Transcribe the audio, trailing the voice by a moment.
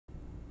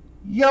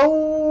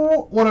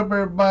Yo, what up,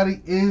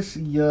 everybody? It's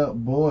your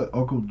boy,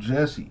 Uncle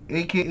Jesse,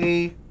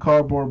 aka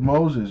Cardboard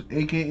Moses,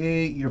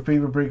 aka your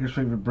favorite breaker's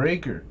favorite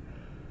breaker,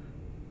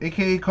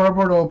 aka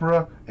Cardboard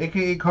Oprah,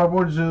 aka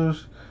Cardboard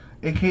Zeus,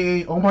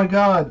 aka oh my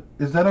god,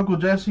 is that Uncle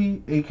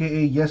Jesse?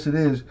 Aka yes, it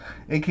is,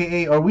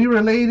 aka are we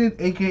related?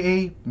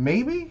 Aka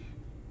maybe?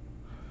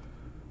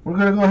 We're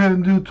gonna go ahead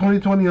and do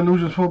 2020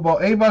 Illusions Football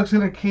A-Box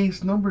Inner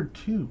Case number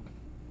 2.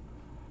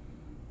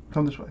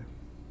 Come this way.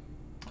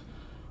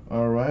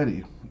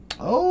 Alrighty.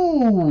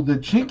 Oh, the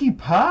Chinky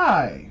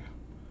Pie.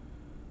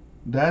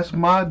 That's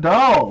my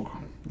dog.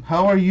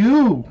 How are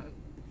you?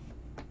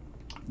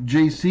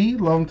 JC,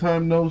 long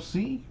time no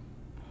see.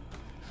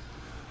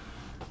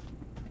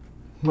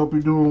 Hope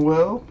you're doing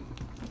well.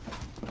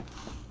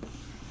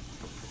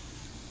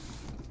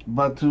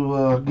 About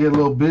to get a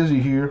little busy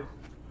here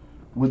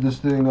with this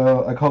thing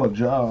I call a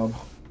job.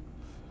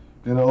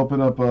 Gonna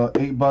open up a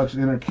 8-box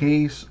inner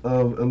case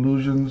of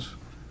Illusions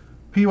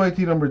PYT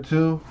number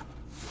 2.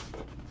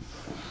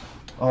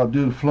 Oh,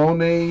 dude,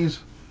 Flonase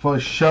for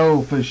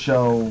show, for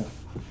show.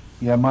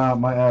 Yeah, my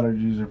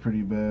allergies are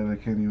pretty bad. I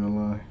can't even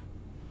lie.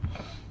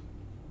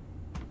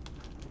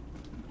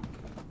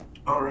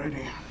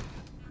 Alrighty.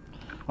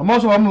 I'm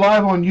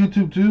live on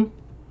YouTube too.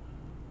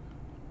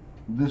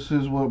 This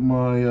is what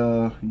my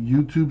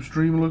YouTube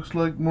stream looks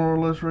like, more or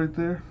less, right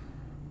there.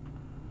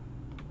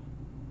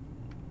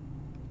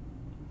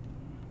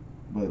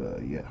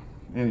 But yeah.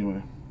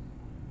 Anyway,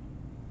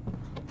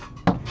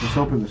 let's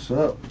open this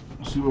up.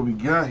 See what we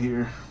got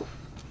here.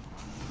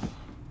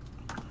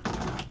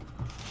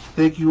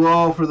 Thank you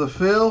all for the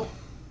fill.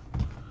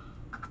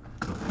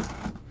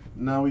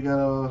 Now we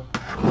gotta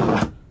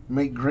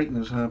make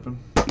greatness happen.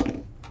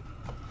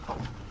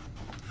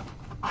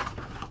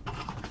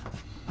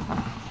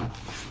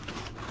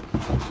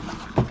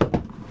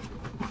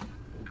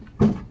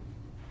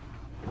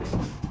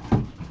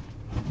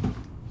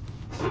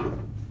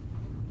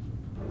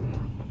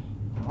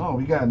 Oh,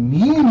 we got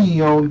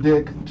Nini on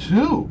deck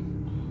too.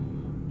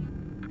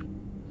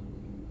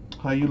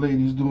 How you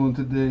ladies doing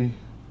today?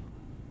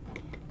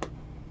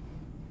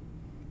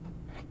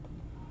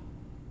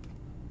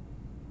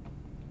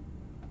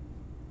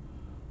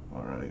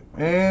 Alright,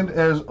 and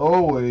as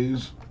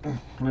always,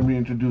 let me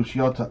introduce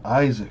y'all to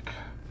Isaac.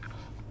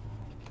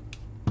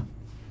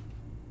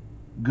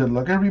 Good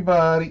luck,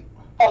 everybody.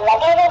 Good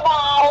luck,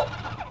 everybody.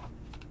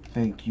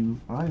 Thank you,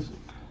 Isaac.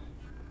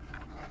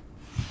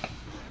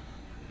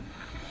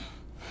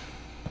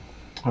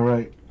 All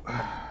right,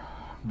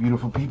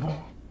 beautiful people.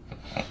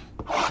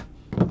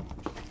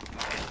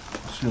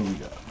 Let's see what we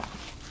got.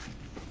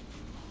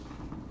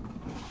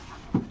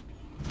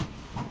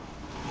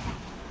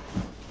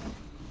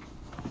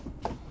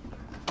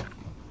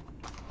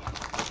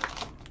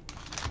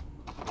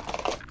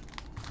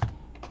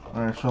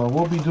 All right, so I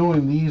will be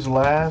doing these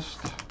last.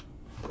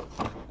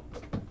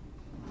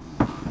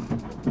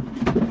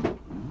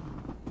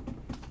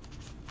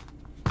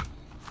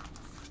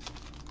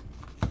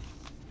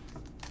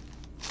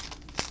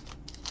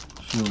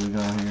 Let's see what we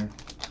got here.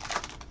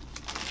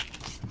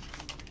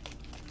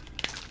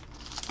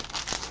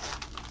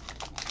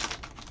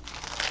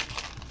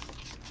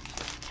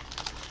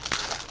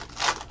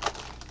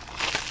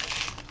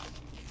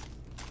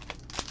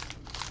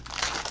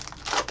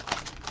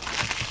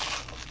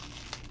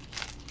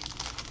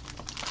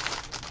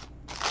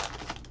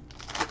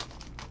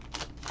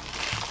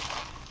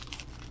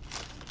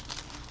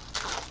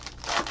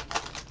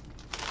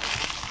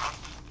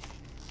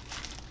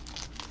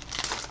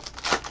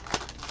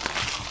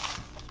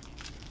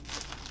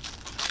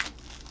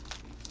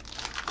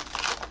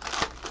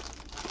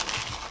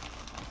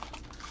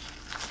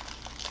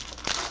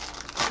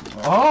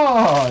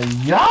 Oh,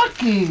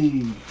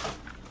 Yaki!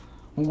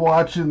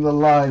 Watching the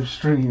live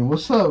stream.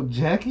 What's up,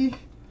 Jackie?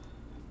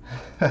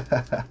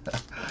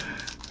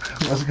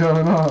 What's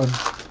going on?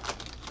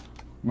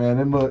 Man,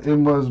 it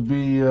must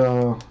be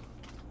hella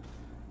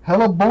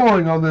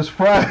boring on this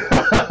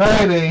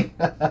Friday.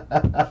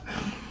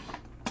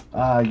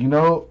 You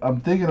know,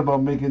 I'm thinking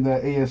about making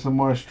that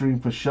ASMR stream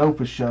for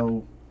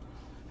show.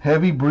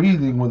 Heavy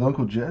breathing with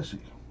Uncle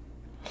Jesse.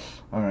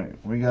 Alright,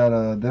 we got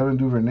a Devin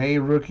Duvernay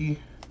rookie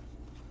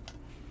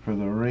for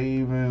the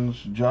Ravens.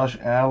 Josh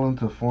Allen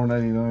to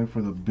 $4.99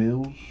 for the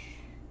Bills.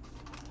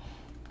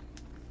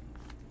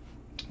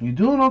 You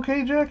doing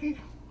okay, Jackie?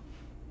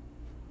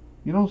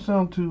 You don't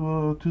sound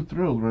too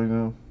thrilled right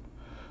now.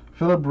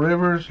 Phillip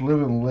Rivers,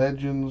 Living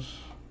Legends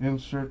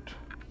insert.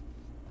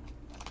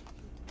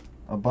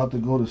 About to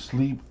go to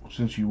sleep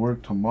since you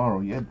work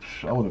tomorrow. Yeah,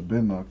 I would have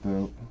been knocked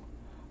out.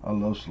 I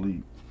love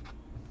sleep.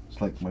 It's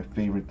like my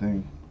favorite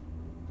thing.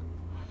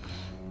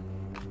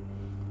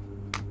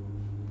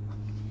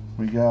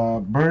 We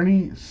got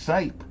Bernie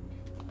Sipe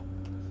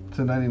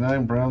to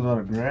 99 Browns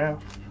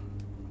autograph.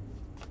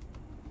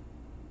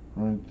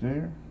 Right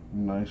there.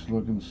 Nice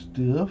looking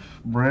stuff.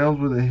 Browns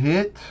with a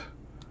hit.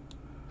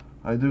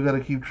 I do got to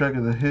keep track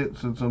of the hit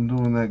since I'm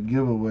doing that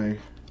giveaway.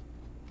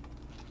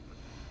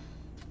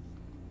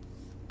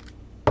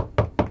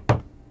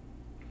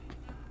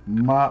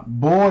 my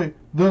boy,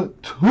 the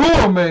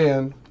Tour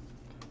Man,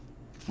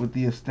 with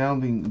the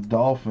astounding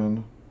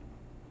dolphin.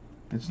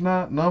 It's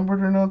not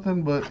numbered or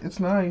nothing, but it's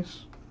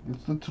nice.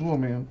 It's the Tour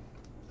Man.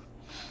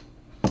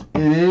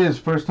 It is.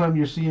 First time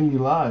you're seeing me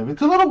live.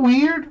 It's a little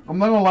weird. I'm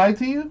not going to lie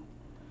to you.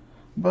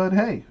 But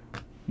hey,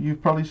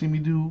 you've probably seen me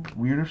do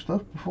weirder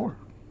stuff before.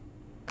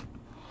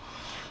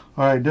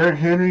 Alright, Derrick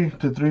Henry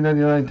to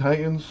 399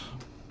 Titans.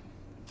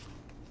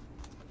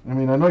 I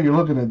mean, I know you're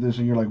looking at this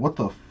and you're like, what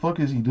the fuck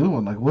is he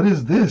doing? Like, what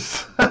is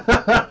this?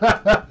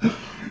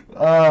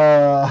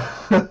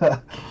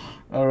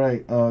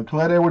 Alright,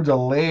 Clyde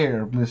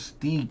Edwards-Helaire,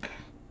 Mystique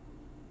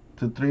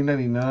to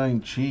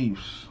 399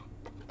 Chiefs.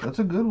 That's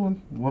a good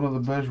one. One of the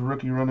best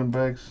rookie running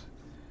backs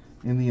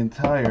in the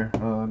entire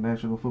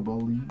National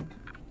Football League.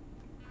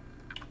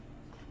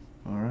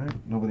 Alright,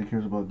 nobody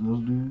cares about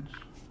those dudes.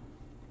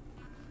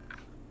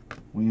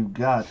 We've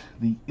got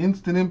the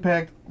instant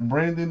impact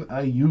Brandon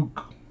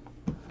Ayuk.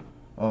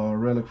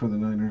 Relic for the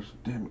Niners.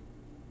 Damn it.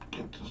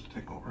 Get this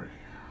thing over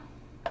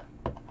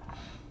here.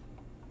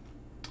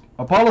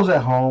 Apollo's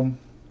at home.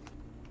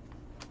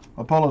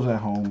 Apollo's at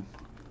home.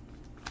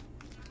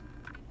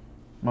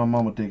 My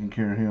mama taking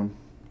care of him.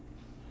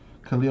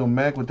 Khalil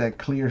Mack with that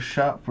clear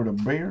shot for the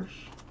Bears.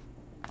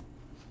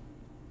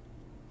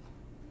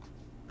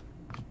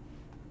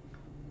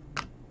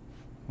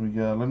 We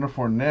got Leonard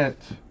Fournette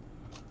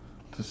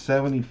to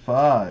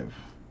 75.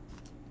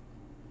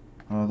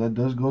 That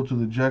does go to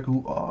the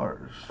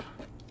Jaguars.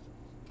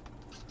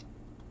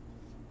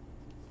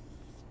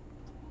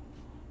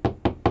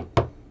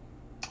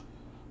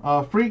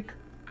 Freak,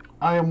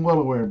 I am well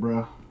aware,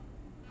 bruh.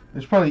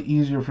 It's probably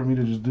easier for me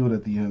to just do it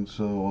at the end,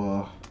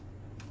 so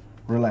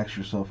relax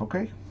yourself,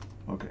 okay?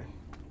 Okay.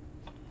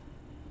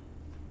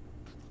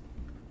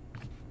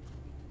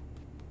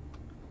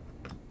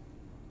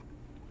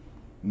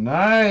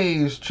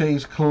 Nice,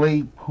 Chase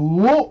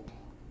Claypool.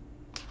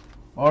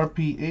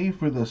 RPA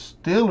for the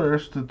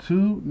Steelers to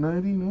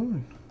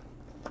 299.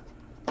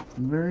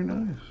 Very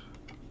nice.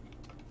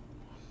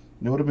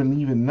 It would have been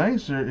even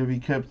nicer if he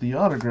kept the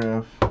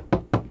autograph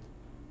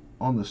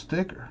on the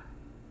sticker.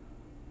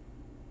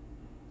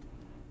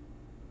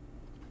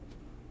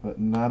 But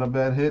not a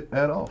bad hit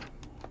at all.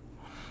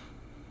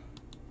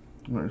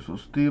 Alright, so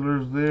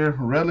Steelers there.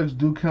 Relics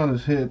do count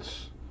as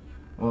hits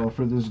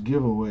for this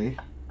giveaway.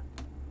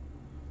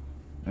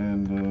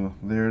 And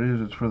there it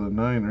is. It's for the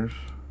Niners.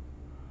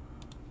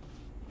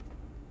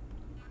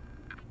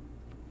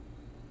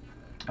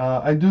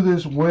 I do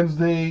this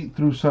Wednesday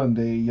through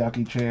Sunday,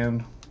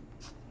 Yaki-chan.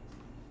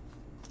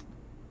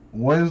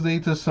 Wednesday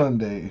to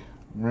Sunday.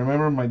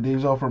 Remember, my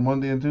days off are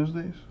Monday and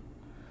Tuesdays?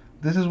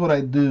 This is what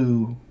I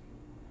do,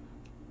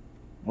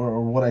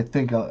 or what I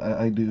think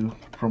I do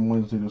from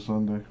Wednesday to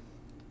Sunday.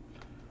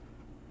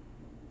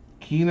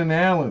 Keenan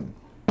Allen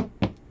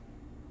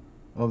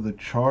of the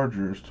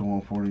Chargers to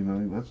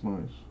 149. That's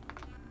nice.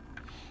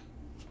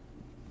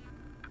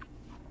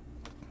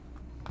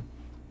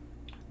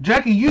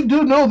 Jackie, you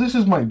do know this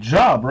is my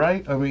job,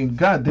 right? I mean,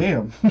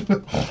 goddamn.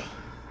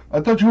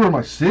 I thought you were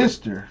my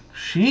sister.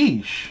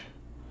 Sheesh.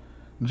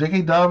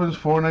 J.K. Dobbins,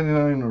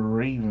 499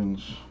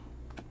 Ravens.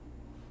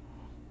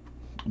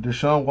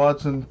 Deshaun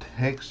Watson,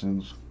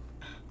 Texans.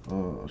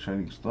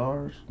 Shining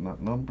Stars,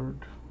 not numbered.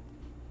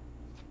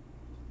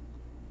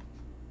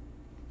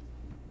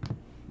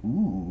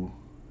 Ooh.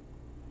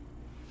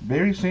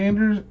 Barry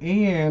Sanders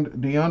and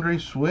DeAndre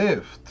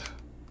Swift.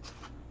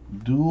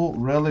 Dual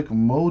relic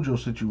mojo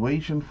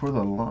situation for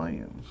the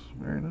Lions.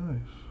 Very nice.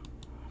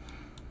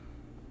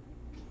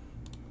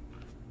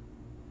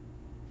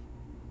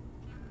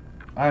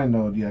 I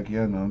know, Yaki,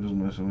 I know. I'm just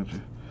messing with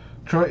you.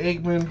 Troy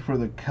Aikman for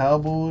the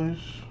Cowboys.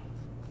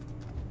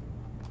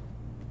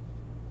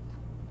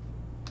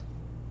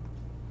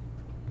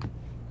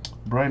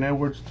 Brian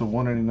Edwards to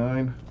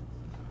 199.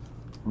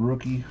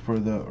 Rookie for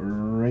the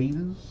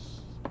Raiders.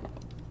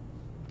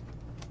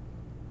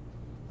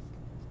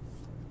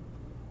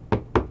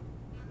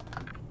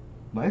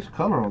 Nice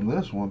color on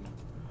this one.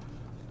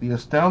 The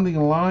Astounding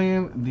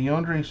Lion,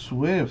 DeAndre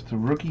Swift,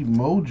 Rookie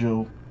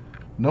Mojo,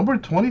 number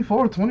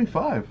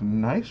 24/25.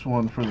 Nice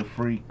one for the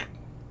Freak.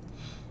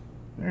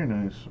 Very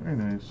nice, very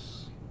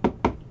nice.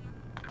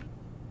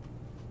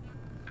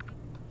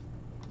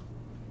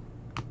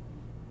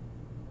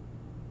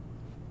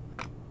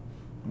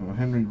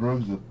 Henry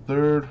Ruggs III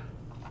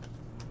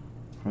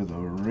for the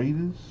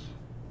Raiders.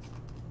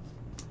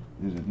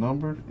 Is it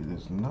numbered? It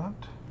is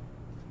not.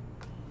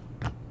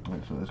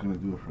 Alright, so that's going to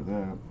do it for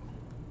that.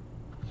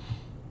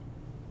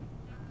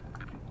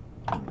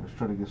 Right, let's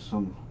try to get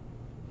some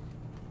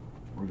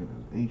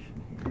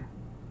organization here.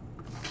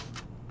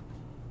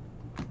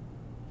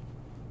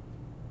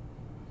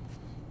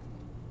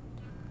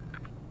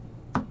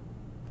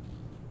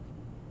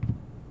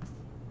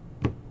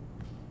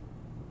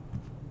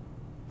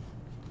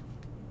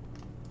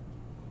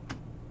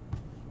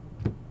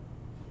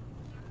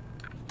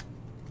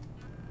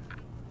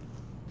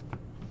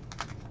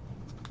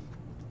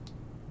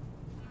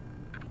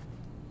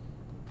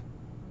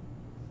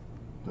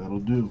 That'll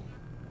do.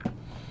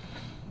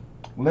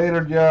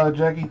 Later,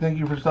 Jackie. Thank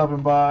you for stopping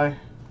by.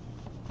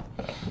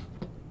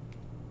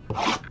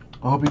 I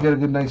hope you get a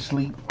good night's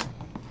sleep.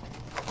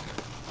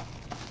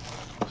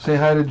 Say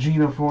hi to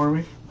Gina for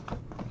me.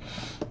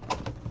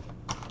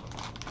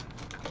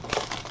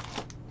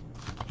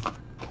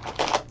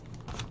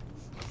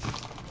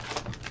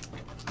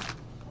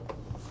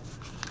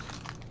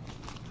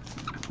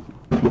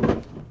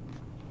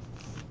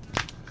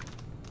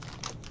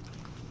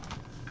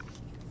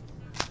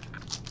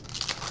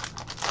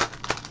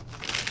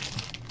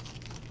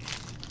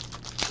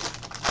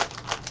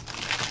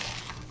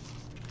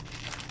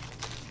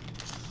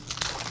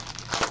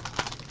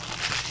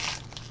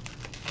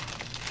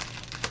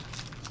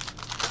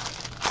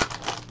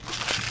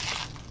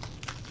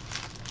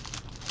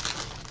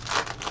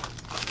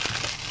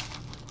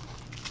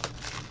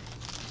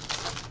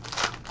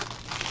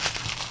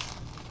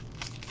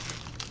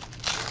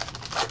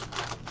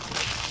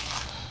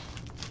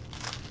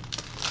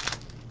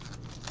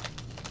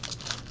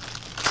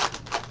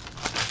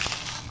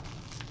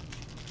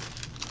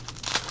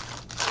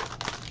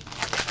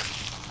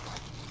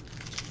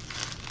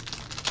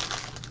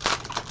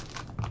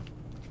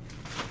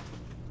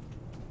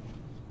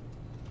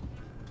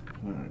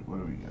 Alright, what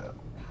do we got?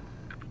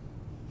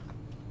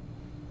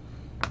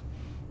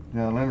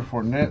 Now Leonard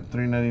Fournette,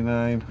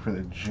 $3.99 for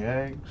the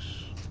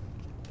Jags.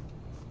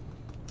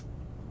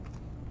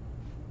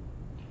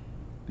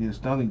 The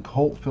Astounding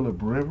Colt, Phillip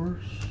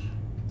Rivers.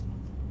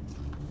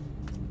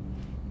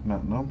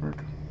 Not numbered.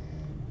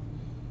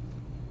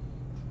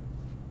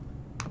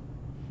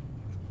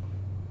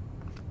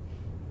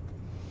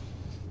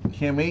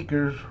 Cam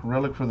Akers,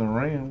 relic for the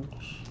Rams.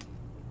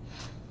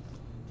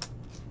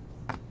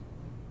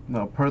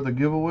 Now, per the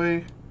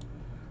giveaway,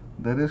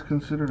 that is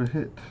considered a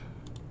hit.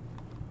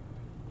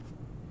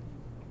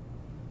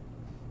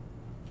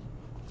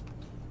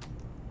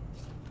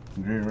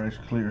 Jerry Rice,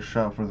 clear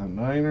shot for the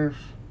Niners.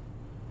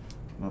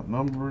 Not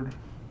numbered.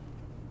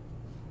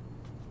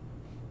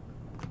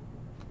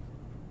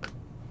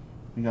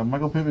 We got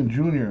Michael Pittman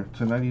Jr.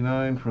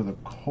 /99 for the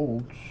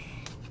Colts.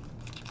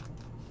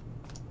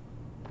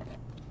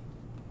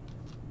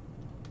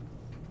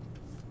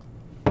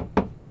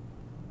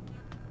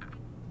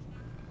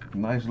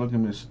 Nice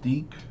looking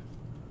Mystique.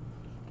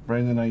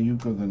 Brandon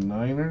Ayuk of the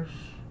Niners.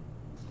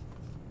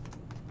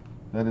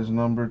 That is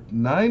numbered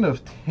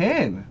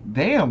 9/10.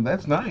 Damn,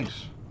 that's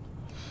nice.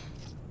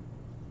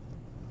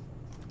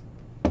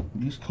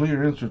 These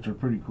clear inserts are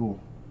pretty cool.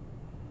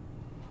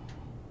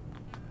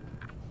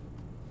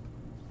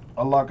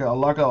 I like it a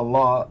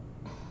lot.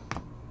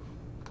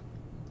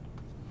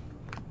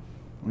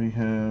 We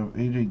have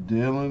A.J.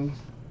 Dillon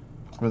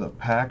for the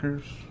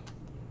Packers.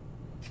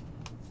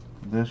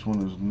 This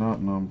one is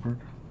not numbered.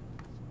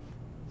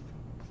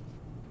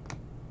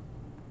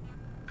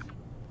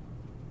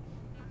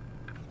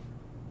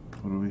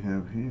 What do we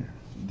have here?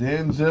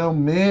 Denzel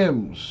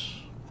Mims.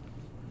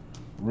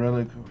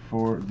 Relic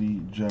for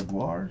the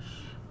Jaguars.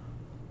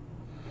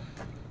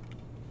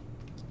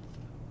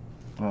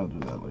 I'll do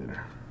that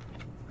later.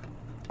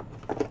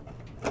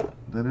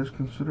 That is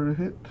considered a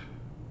hit.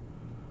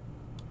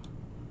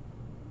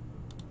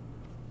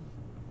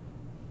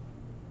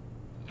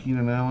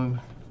 Keenan Allen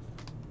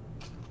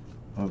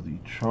of the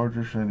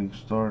Chargers, Shining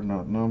Star,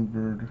 not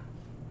numbered.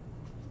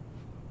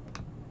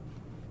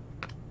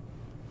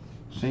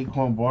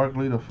 Saquon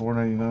Barkley to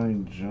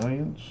 $4.99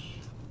 Giants.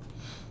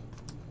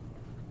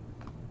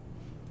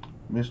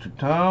 Mr.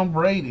 Tom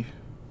Brady,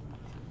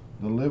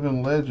 the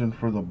living legend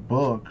for the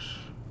Bucks.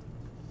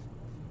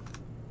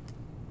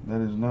 That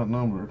is not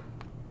numbered,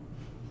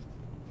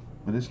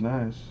 but it's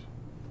nice.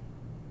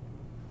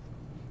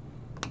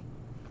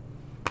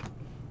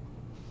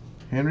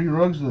 Henry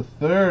Ruggs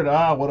III.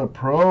 Ah, what a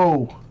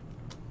pro.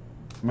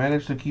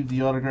 Managed to keep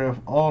the autograph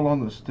all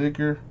on the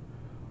sticker.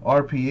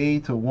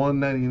 RPA to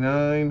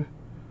 $1.99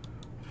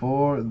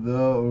 for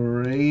the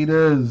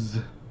Raiders.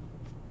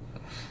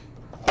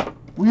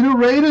 We the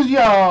Raiders,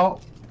 y'all.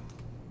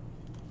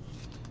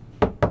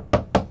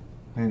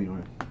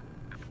 Anyway.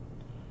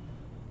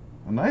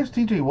 A nice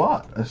TJ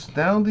Watt.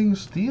 Astounding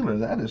Steeler.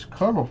 That is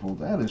colorful.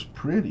 That is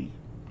pretty.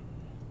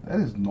 That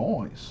is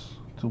nice.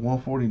 To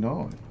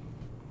 $149.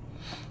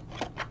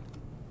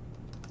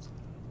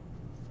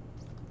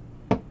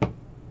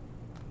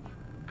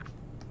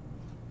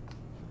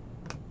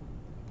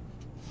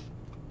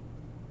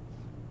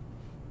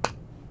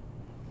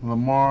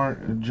 Lamar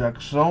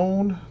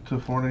Jackson to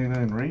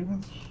 $4.99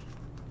 Ravens.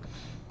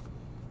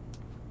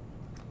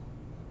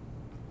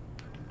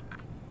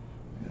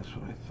 That's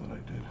what I thought I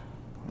did.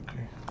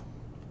 Okay.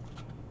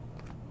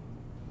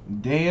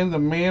 Dan the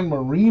Man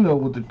Marino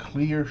with the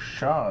clear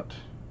shot.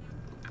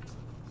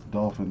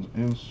 Dolphins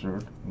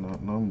insert,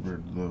 not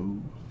numbered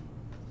though.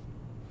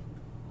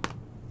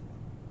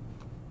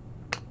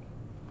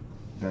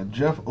 Got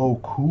Jeff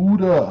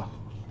Okuda.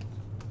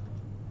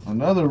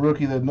 Another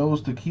rookie that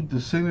knows to keep the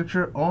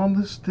signature on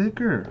the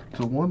sticker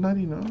to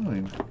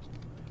 $1.99.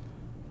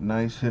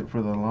 Nice hit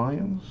for the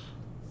Lions.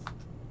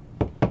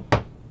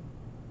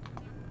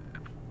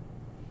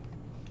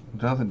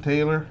 Jonathan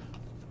Taylor.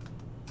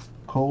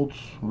 Colts,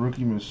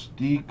 rookie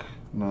Mystique,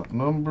 not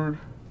numbered.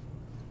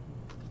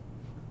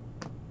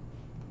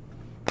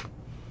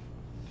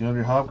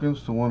 DeAndre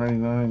Hopkins to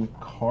 199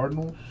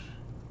 Cardinals.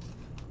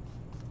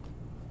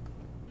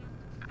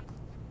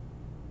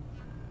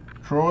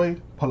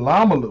 Troy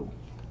Polamalu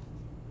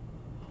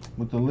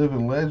with the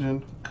living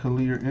legend,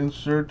 clear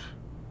insert,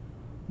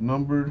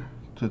 numbered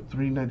to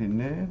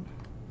 399.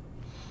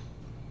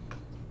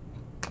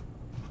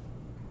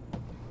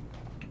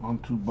 On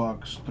to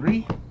box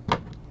 3.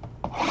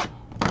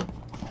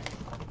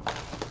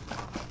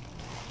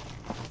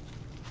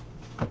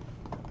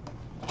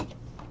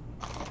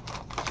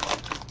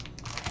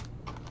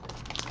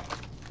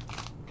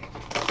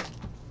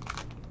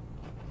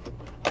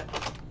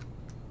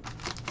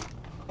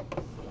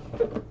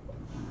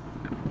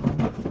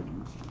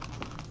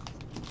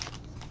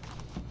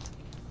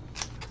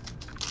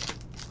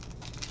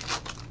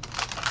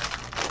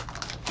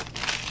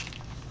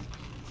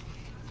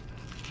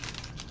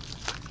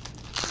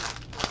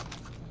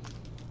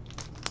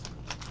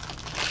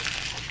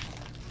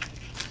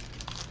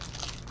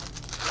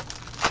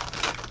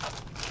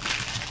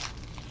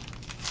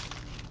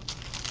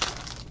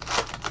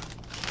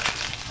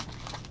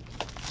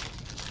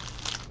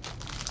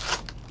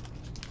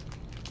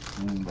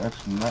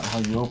 That's not how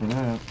you open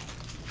that.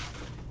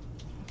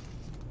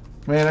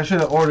 Man, I should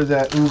have ordered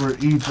that Uber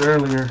Eats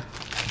earlier.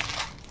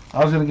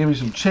 I was going to give me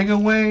some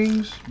chicken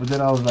wings, but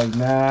then I was like,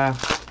 nah.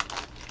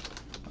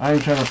 I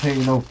ain't trying to pay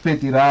no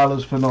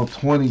 $50 for no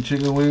 20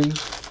 chicken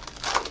wings.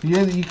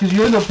 Because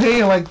you end up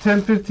paying like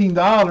 $10,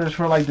 $15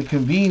 for like the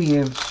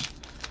convenience.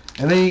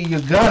 And then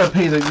you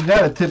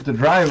gotta tip the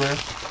driver.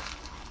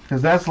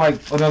 Because that's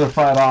like another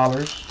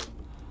 $5.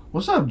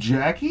 What's up,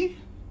 Jackie?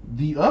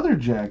 The other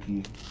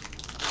Jackie.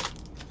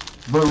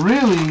 But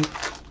really,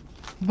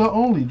 the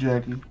only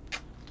Jackie.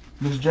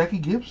 Miss Jackie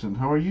Gibson,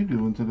 how are you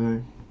doing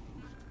today?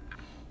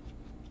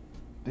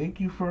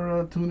 Thank you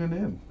for tuning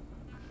in.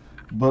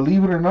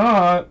 Believe it or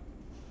not,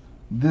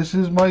 this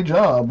is my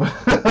job.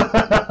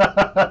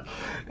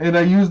 And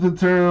I use the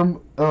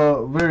term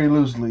very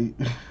loosely.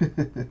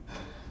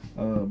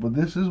 But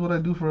this is what I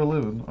do for a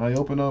living. I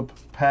open up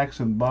packs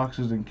and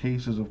boxes and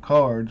cases of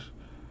cards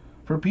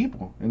for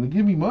people. And they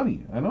give me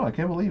money. I know, I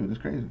can't believe it. It's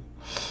crazy.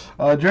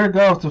 Jared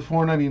Goff to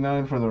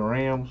 $4.99 for the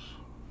Rams.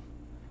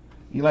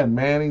 Eli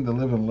Manning, the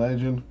living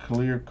legend,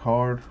 clear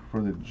card for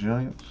the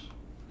Giants.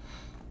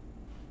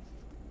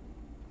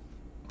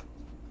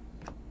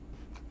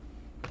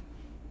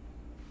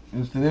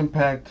 Instant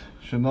Impact,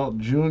 Chenault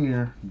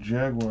Jr.,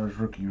 Jaguars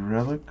rookie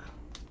relic.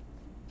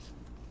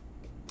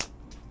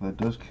 That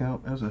does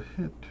count as a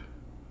hit.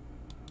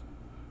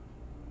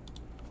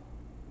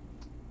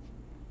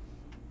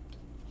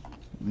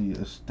 The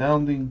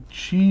Astounding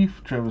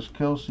Chief, Travis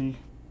Kelce,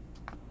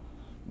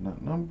 not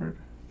numbered.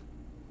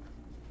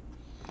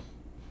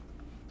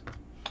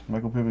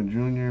 Michael Pittman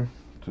Jr.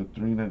 to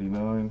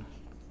 $3.99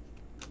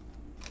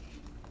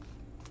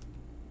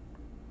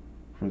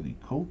 for the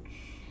Colts.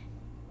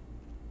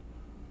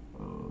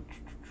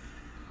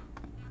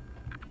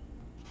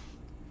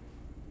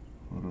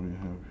 What do we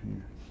have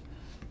here?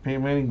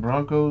 Peyton Manning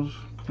Broncos,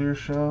 clear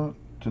shot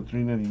to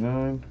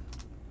 $3.99.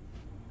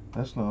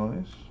 That's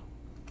nice.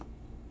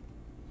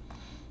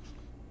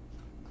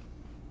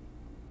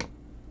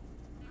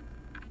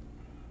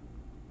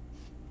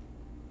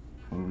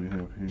 What do we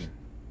have here?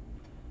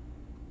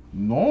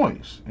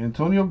 Nice.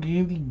 Antonio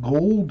Gandy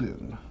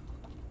Golden.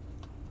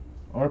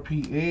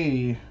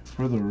 RPA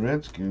for the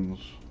Redskins.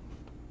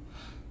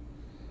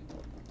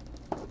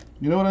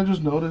 You know what I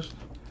just noticed?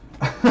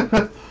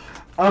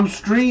 I'm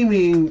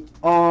streaming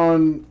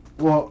on,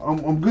 well,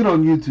 I'm good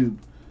on YouTube,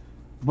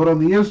 but on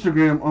the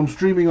Instagram, I'm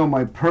streaming on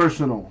my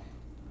personal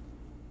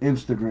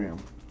Instagram.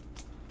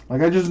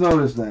 Like, I just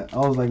noticed that. I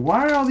was like,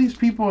 why are all these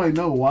people I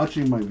know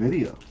watching my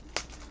video?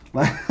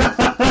 Like,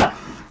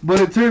 but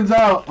it turns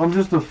out I'm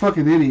just a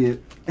fucking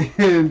idiot,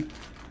 and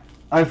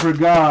I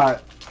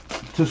forgot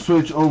to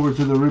switch over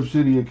to the Rip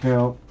City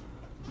account,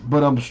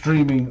 but I'm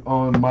streaming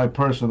on my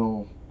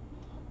personal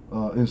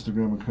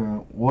Instagram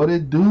account. What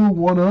it do?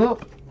 What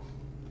up?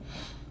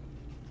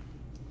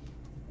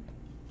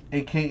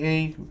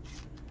 AKA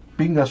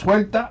Pinga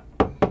Suelta.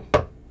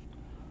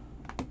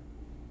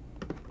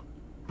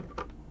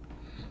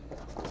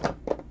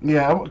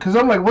 Yeah, because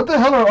I'm like, what the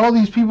hell are all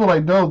these people I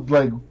know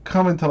like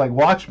coming to like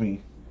watch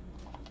me?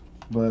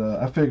 But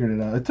I figured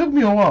it out. It took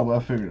me a while, but I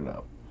figured it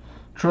out.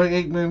 Troy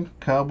Aikman,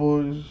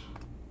 Cowboys.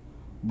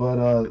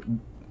 But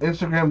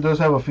Instagram does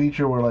have a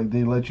feature where like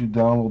they let you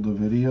download the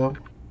video.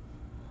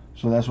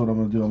 So that's what I'm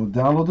gonna do. I'm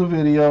gonna download the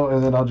video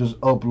and then I'll just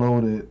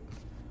upload it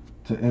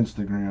to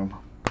Instagram.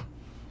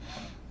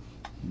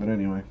 But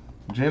anyway,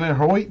 Jalen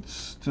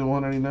Hurts to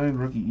 199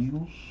 rookie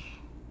Eagles.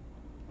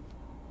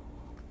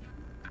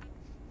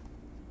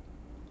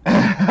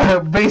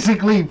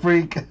 Basically,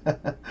 freak.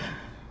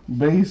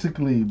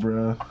 Basically,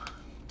 bruh.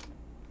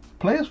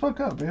 Play as fuck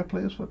up, man.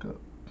 Play as fuck up.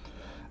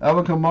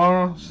 Alvin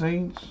Kamara,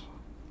 Saints.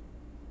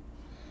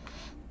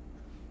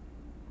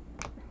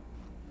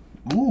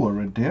 Ooh, a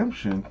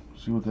redemption.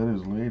 See what that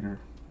is later.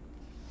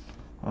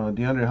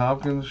 DeAndre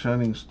Hopkins,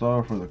 shining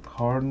star for the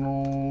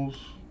Cardinals.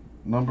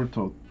 Number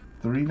to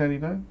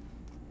 399.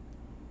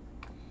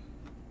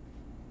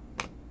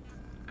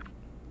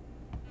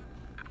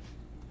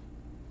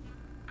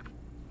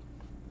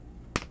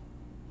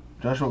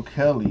 Joshua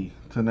Kelly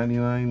to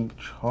 99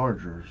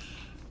 Chargers.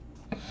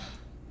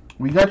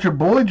 We got your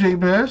boy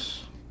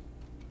J-Bass.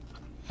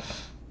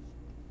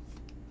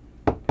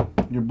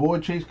 Your boy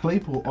Chase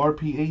Claypool,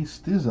 RPA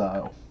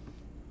Stizile.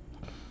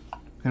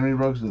 Henry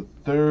Ruggs the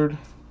third.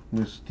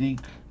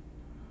 Mystique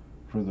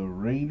for the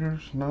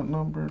Raiders, not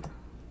numbered.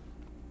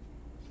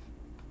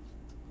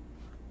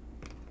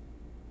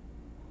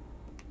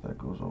 That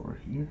goes over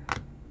here.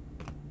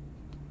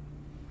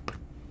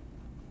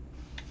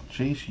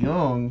 Chase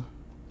Young,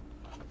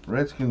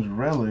 Redskins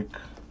relic.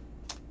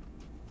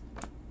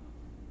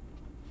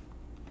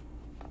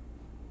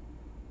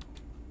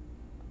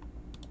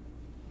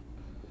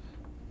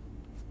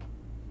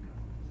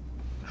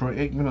 Troy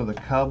Aikman of the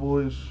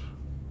Cowboys,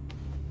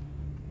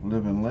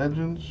 Living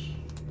Legends,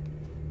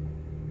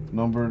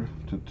 numbered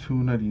to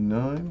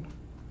 299.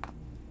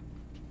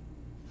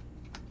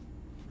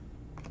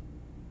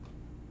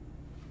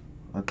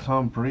 A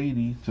Tom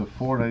Brady to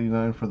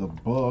 499 for the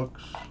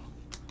Bucks.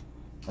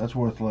 That's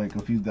worth like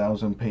a few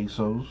thousand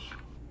pesos.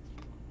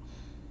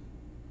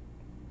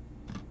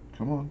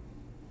 Come on.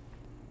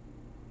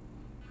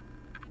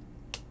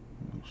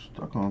 I'm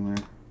stuck on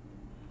there.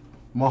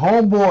 My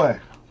homeboy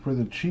for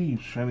the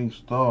Chiefs, Shining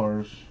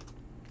Stars.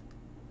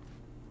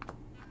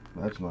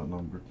 That's not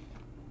numbered.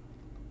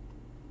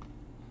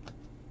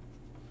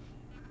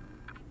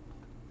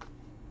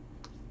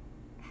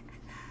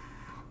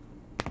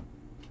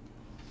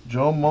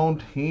 Joe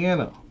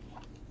Montana.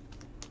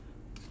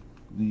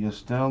 The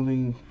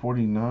Astounding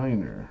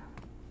 49er.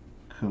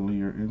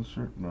 Clear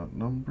insert, not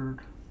numbered.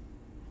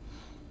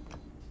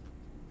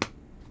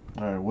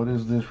 Alright, what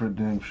is this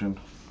redemption?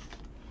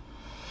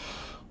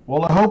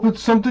 Well, I hope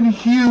it's something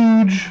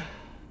huge.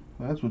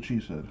 That's what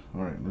she said.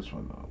 Alright, let's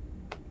find out.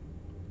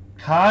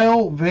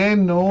 Kyle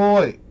Van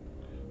Noy.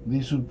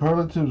 The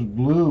Superlatives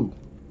Blue.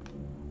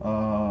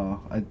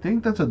 I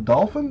think that's a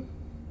Dolphin?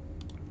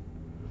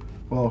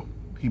 Well,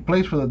 he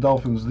plays for the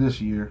Dolphins this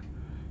year.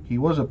 He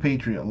was a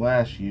Patriot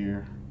last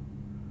year.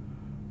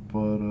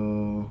 But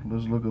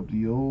let's look up the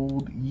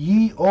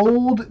ye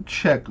old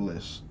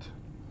checklist.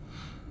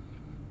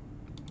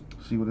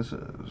 See what it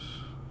says.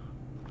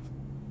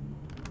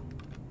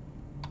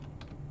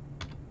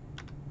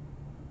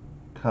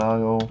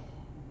 Kyle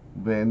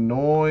Van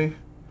Noy,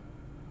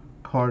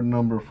 card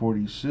number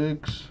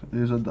 46,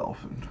 is a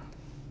Dolphin.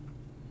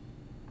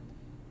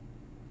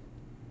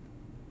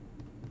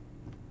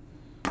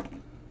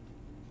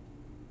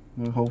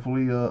 And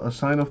hopefully a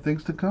sign of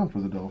things to come for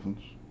the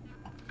Dolphins.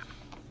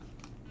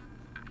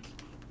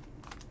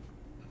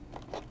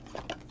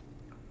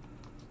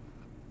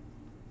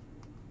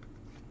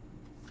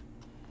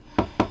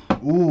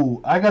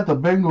 Ooh, I got the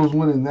Bengals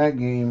winning that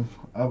game.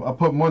 I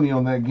put money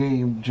on that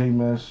game,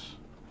 J-Mess.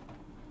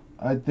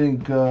 I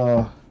think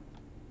the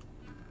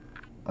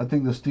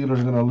Steelers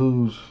are gonna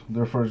lose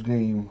their first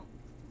game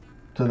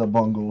to the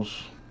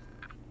Bengals.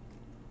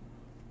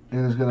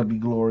 And it's gonna be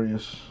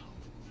glorious.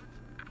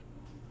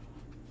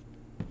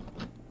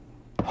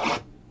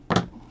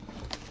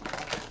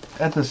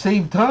 At the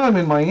same time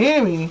in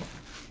Miami,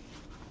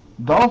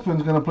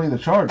 Dolphins gonna play the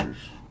Chargers.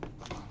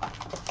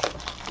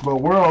 But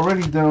we're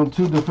already down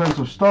 2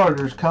 defensive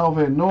starters. Kyle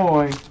Van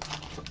Noy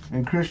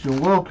and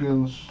Christian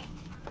Wilkins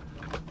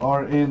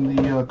are in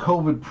the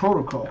COVID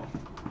protocol.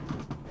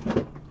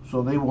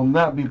 So they will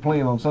not be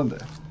playing on Sunday.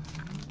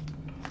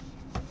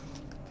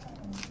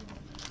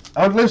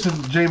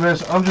 Listen,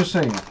 J-Mess, I'm just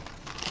saying.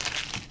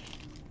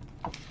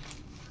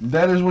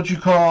 That is what you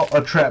call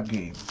a trap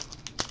game.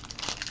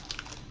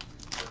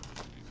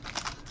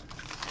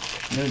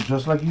 Yeah,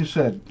 just like you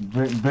said,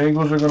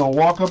 Bengals are going to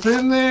walk up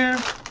in there,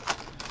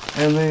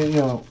 and they,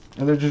 and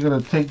they're just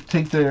going to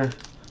take their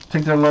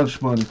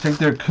lunch money, take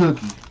their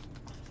cookie.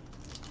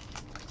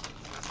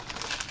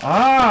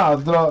 Ah,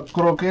 the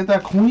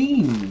Croqueta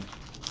Queen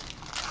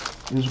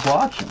is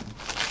watching.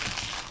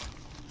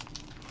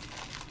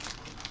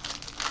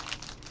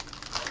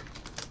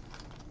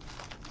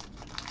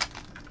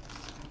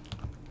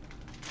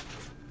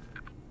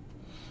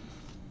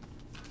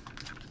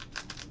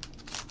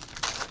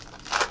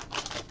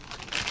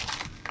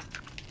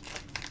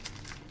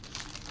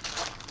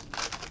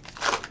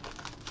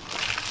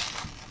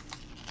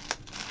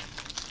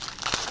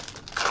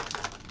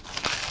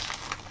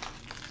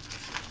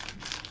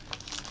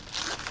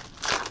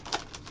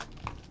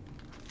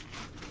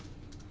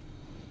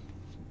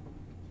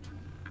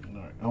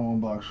 I'm on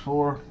box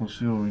 4. Let's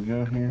see what we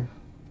got here.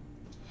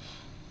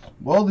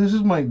 Well, this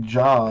is my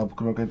job,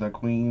 Croqueta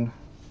Queen.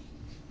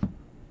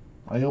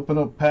 I open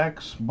up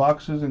packs,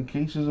 boxes, and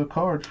cases of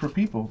cards for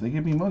people. They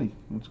give me money.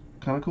 It's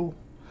kind of cool.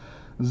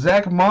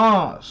 Zach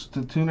Moss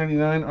to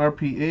 299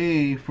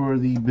 RPA for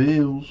the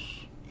Bills.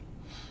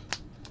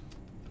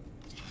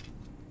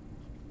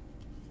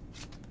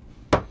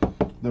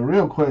 The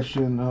real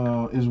question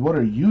is, what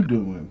are you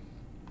doing,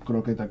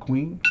 Croqueta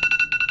Queen?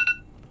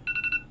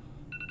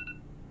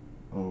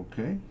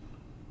 Okay.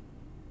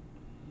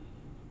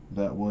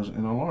 That was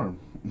an alarm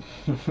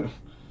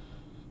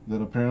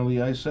that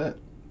apparently I set.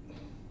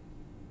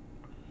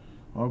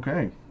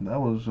 Okay, that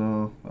was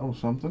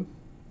something.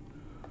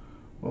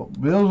 Well,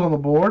 Bill's on the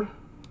board.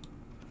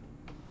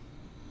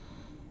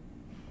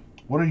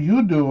 What are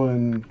you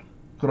doing,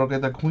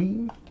 Croqueta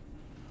Queen,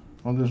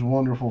 on this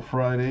wonderful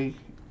Friday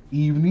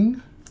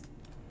evening?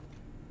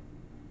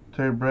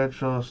 Terry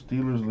Bradshaw,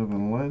 Steelers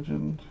Living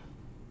Legend.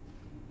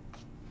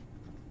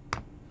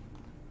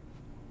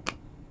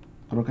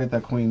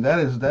 Croqueta Queen.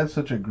 That's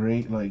such a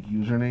great like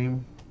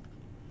username.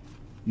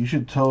 You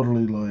should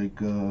totally like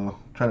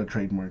try to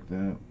trademark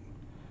that.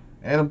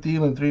 Adam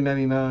Thielen,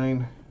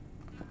 $3.99.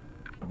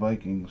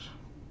 Vikings.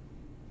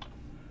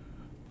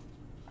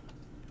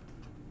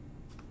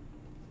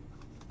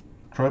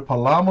 Troy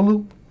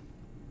Polamalu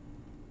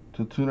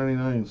to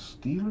 $2.99.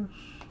 Steelers.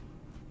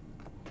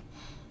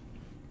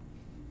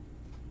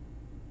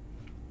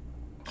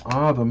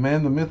 Ah, the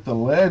man, the myth, the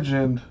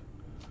legend,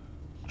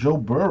 Joe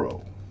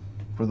Burrow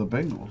for the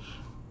Bengals.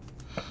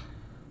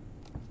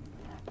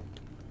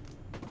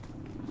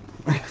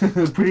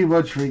 Pretty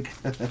much, freak.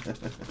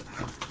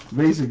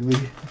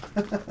 Basically.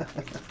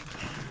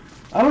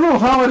 I don't know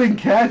how I didn't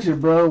catch it,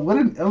 bro.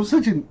 I was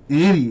such an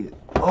idiot.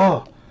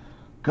 Oh,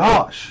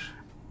 gosh.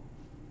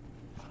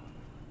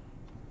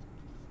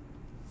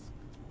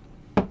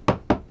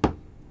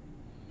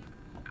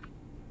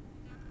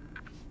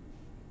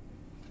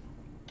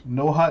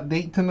 No hot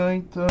date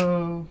tonight,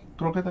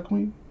 Croqueta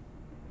Queen?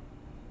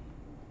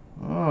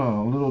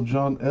 Oh, little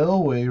John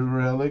Elway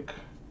relic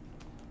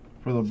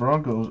for the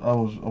Broncos. I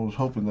was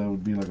hoping that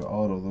would be like an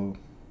auto though.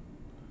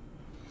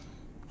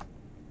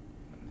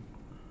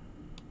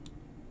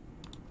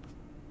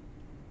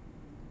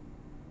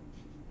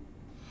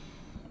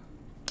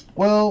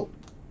 Well,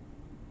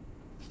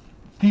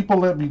 people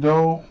let me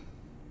know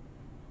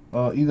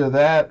either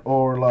that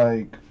or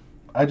like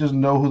I just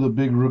know who the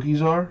big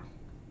rookies are.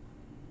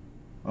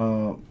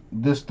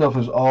 This stuff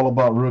is all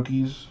about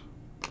rookies.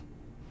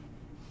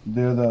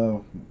 They're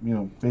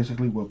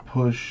basically what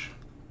push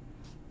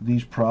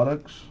these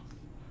products.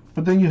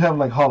 But then you have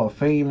like Hall of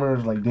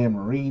Famers like Dan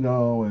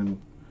Marino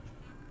and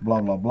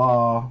blah blah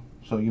blah.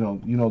 So you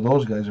know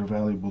those guys are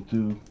valuable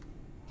too.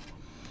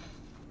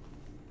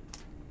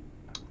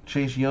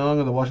 Chase Young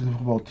of the Washington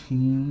Football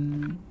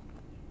Team.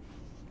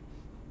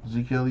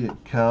 Zeke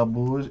Elliott,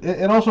 Cowboys.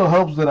 It also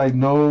helps that I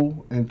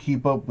know and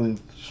keep up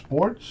with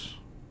sports.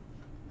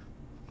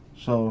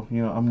 So,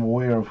 I'm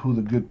aware of who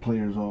the good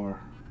players are.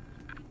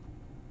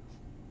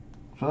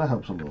 So that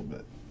helps a little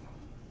bit.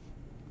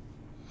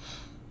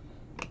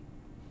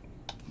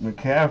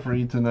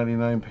 McCaffrey to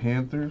 99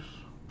 Panthers.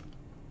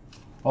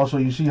 Also,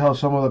 you see how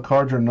some of the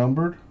cards are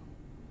numbered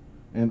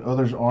and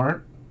others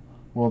aren't?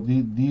 Well,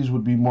 these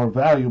would be more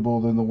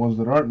valuable than the ones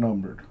that aren't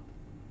numbered.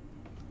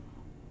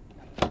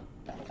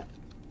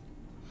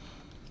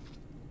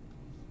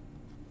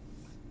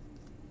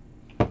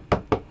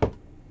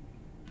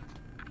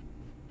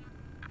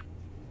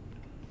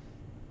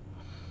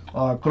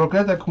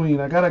 Croqueta Queen,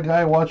 I got a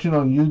guy watching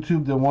on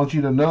YouTube that wants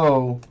you to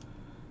know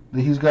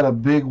that he's got a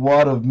big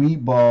wad of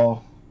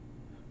meatball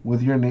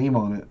with your name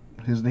on it.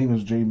 His name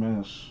is J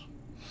Mess.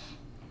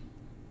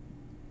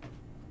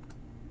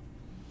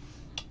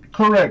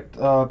 Correct,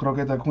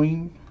 Croqueta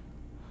Queen.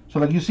 So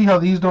like you see how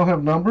these don't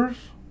have numbers?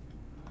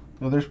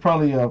 Now, there's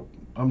probably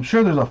I'm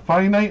sure there's a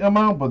finite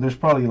amount, but there's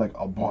probably like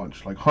a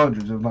bunch, like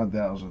hundreds if not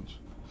thousands.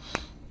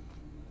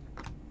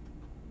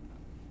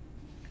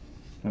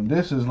 And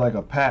this is like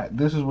a pat.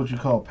 This is what you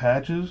call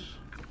patches.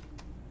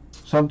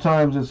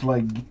 Sometimes it's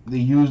like they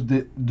used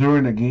it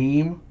during a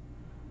game,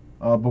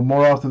 but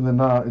more often than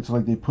not, it's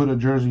like they put a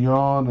jersey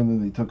on and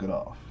then they took it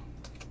off.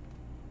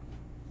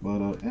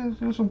 But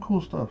there's some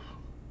cool stuff.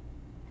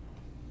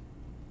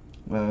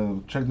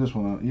 Check this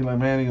one out. Eli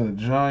Manning of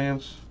the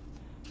Giants.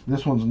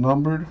 This one's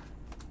numbered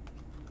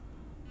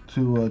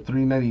to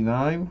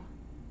 399.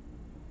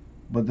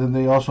 But then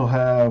they also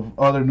have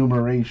other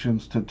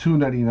numerations to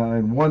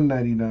 299,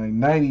 199,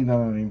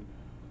 99,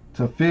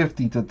 to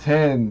 50, to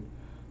 10.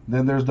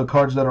 Then there's the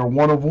cards that are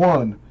 1 of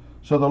 1.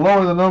 So the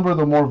lower the number,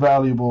 the more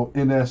valuable,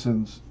 in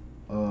essence,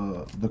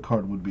 the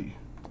card would be.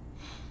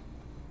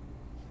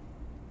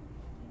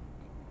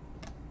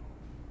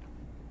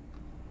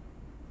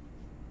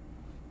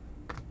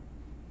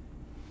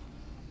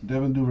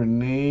 Devin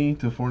Duvernay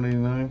to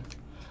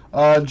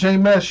 499. J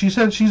Mess, she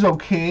said she's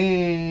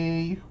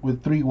okay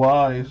with 3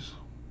 Ys.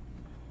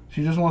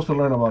 She just wants to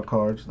learn about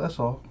cards. That's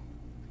all.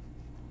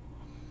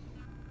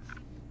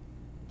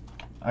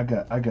 I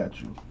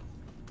got you.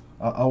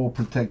 I will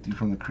protect you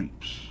from the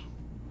creeps.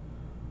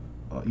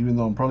 Even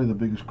though I'm probably the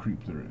biggest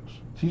creep there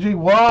is. TJ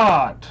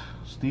Watt,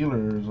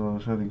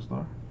 Steelers, Shining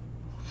Star.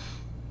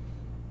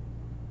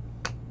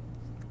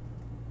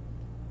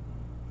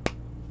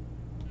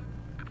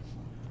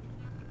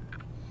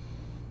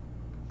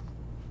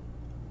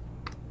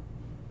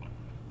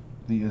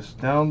 The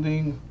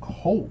astounding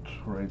Colt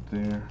right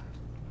there.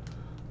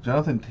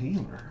 Jonathan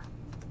Taylor.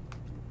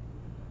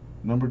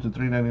 Number to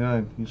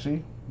 399. You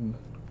see?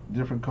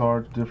 Different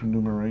cards, different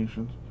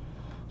numerations.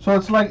 So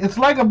it's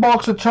like a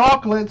box of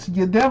chocolates.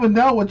 You never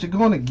know what you're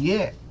gonna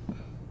get.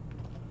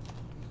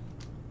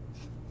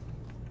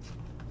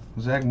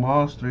 Zach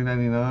Moss,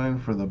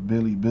 $3.99 for the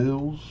Billy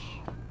Bills.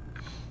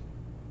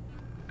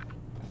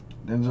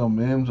 Denzel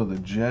Mims of the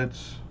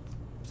Jets,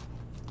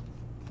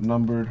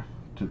 numbered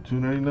to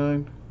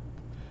 $2.99.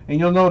 And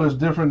you'll notice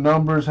different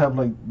numbers have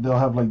they'll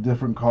have like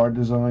different card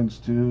designs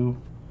too.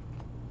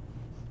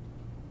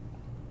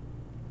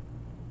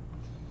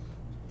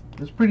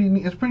 It's pretty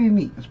neat. It's pretty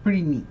neat. It's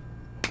pretty neat.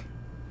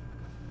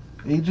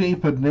 AJ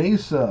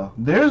Panessa.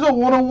 There's a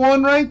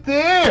 101 right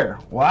there.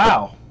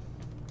 Wow.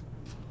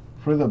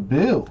 For the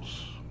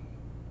Bills.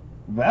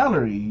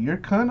 Valerie, you're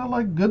kind of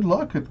like good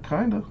luck.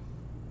 Kind of.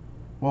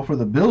 Well, for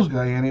the Bills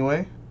guy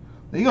anyway.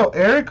 There you go,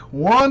 Eric.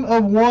 1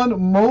 of 1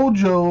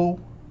 mojo.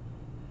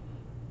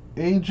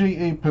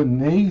 AJ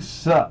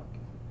Panessa.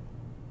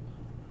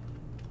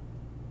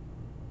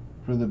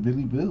 For the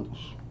Billy Bills.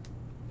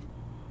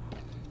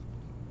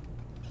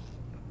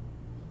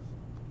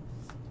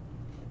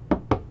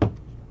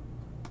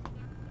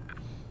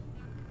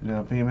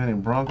 Yeah, Peyton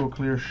Manning Bronco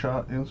clear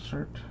shot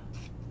insert.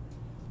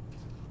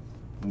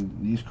 And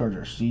these cards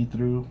are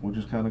see-through, which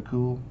is kind of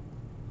cool.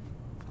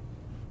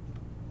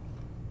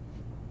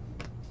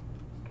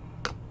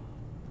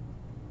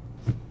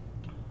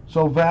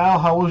 So Val,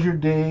 how was your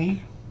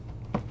day?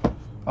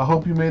 I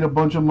hope you made a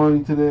bunch of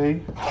money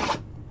today.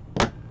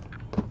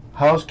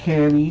 How's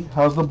Kenny?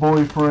 How's the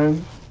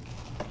boyfriend?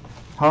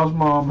 How's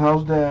mom?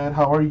 How's dad?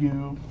 How are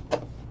you?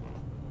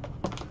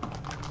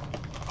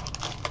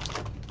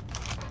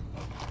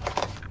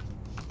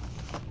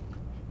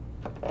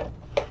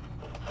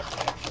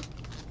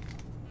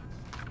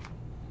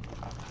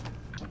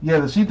 Yeah,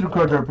 the see-through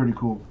cards are pretty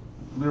cool.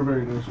 They're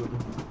very nice looking.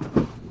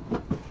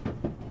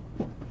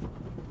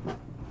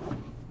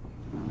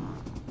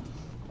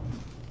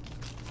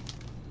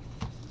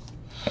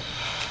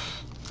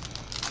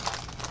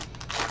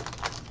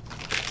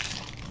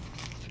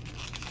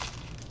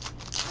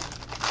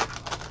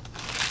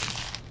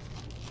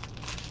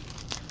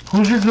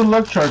 Who's your good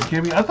luck charm,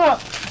 Kimmy? I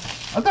thought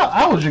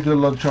I was your good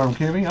luck charm,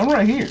 Kimmy. I'm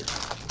right here.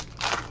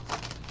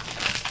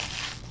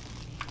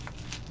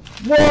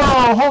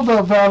 Whoa, hold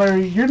up,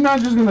 Valerie. You're not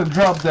just gonna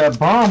drop that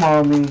bomb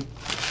on me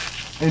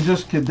and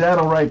just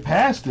skedaddle right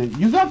past it.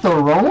 You got the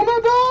Rona,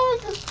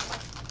 dog?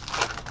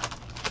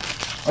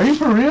 Are you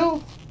for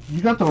real?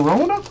 You got the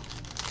Rona?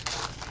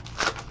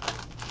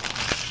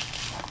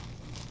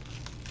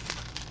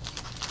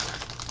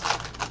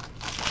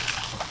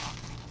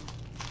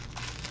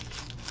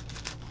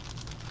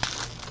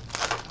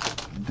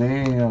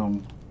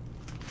 Damn.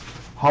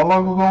 How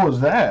long ago was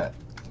that?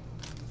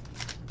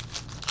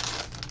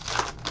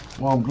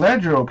 Well, I'm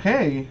glad you're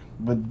okay,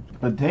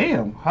 but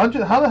damn, how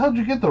the hell did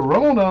you get the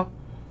Rona?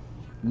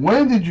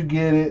 When did you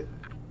get it?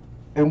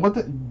 And what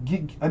the?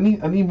 I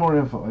need more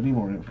info. I need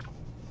more info.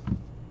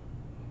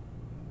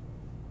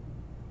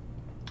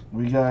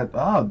 We got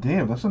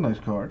damn, that's a nice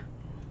card.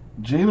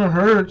 Jalen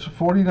Hurts,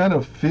 49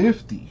 of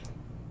 50.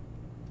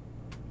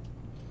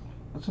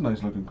 That's a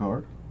nice looking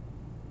card.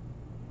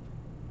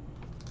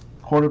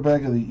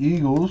 Quarterback of the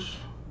Eagles,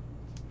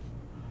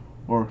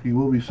 or he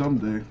will be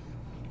someday.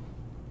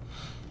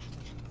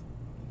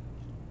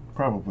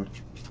 Probably.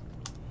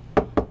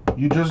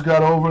 You just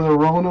got over the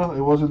Rona.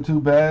 It wasn't too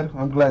bad.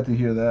 I'm glad to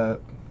hear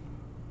that.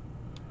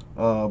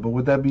 But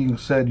with that being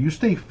said, you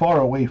stay far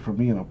away from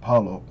me and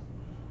Apollo.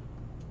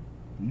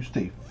 You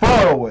stay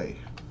far away.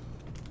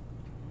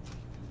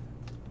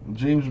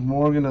 James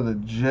Morgan of the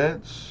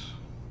Jets.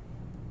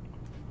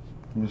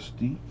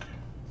 Mystique.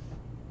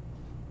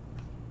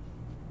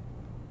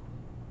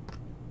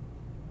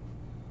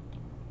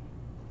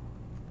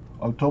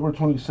 October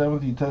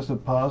 27th, he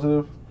tested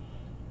positive.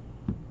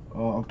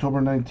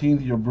 October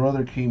 19th, your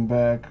brother came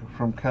back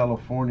from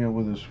California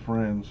with his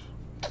friends.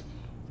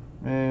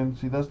 Man,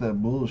 see, that's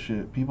that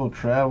bullshit. People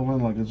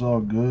traveling like it's all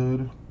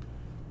good.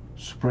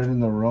 Spreading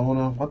the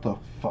Rona. What the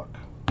fuck?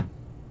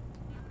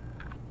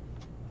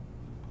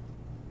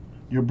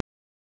 Your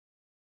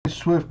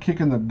Swift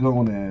kicking the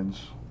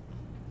gonads.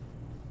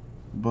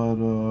 But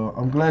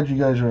I'm glad you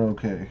guys are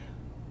okay.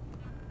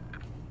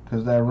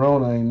 Because that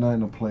Rona ain't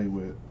nothing to play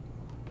with.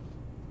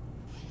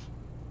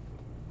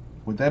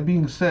 With that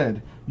being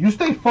said, you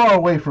stay far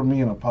away from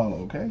me and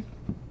Apollo, okay?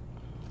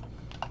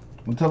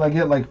 Until I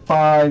get like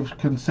 5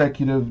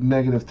 consecutive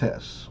negative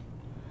tests.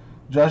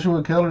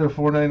 Joshua Keller at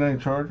 499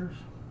 Chargers.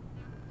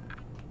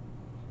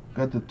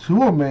 Got the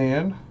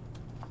Tua-Man.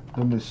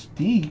 The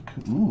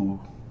Mystique. Ooh.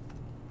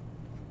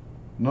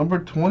 Number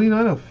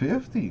 29 of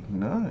 50.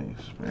 Nice.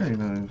 Very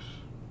nice.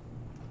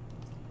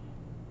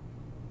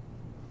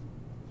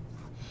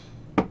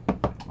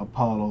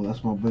 Apollo,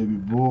 that's my baby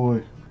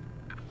boy.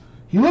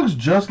 He looks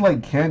just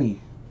like Kenny,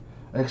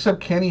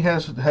 except Kenny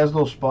has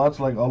those spots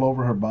like all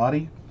over her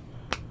body.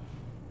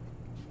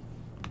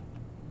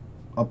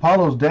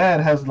 Apollo's dad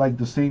has like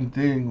the same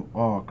thing.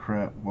 Oh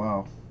crap!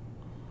 Wow.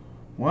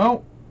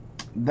 Well,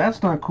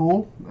 that's not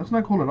cool. That's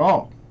not cool at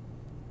all.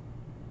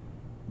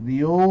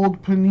 The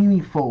old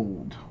Panini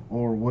fold.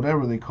 or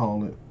whatever they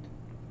call it.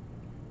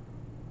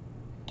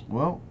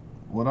 Well,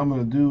 what I'm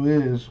going to do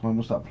is, I'm going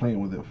to stop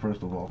playing with it,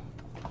 first of all.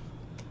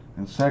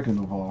 And second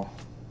of all,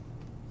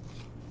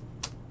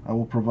 I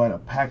will provide a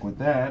pack with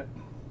that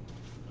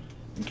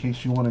in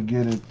case you want to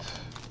get it,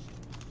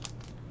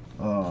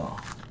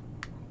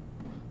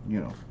 you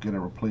know, get a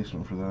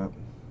replacement for that.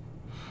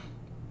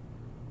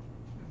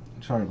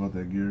 Sorry about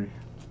that, Gary.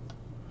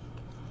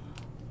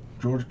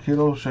 George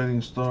Kittle,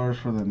 Shining Stars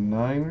for the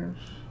Niners.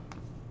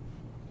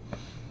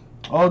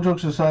 All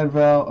jokes aside,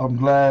 Val, I'm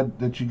glad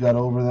that you got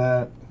over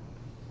that.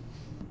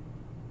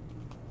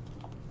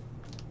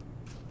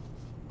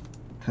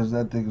 Because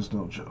that thing is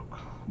no joke.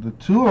 The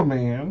Tua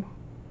Man,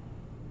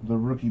 the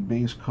rookie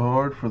base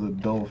card for the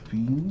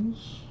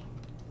Dolphins.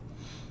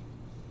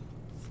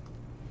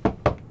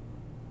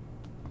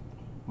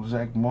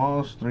 Zach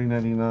Moss,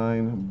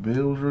 $3.99,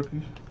 Bills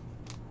rookie.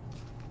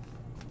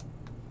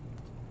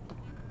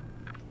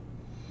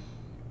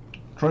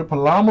 Troy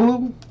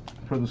Polamalu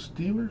for the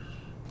Steelers.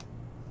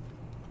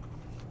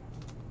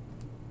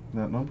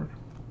 That number.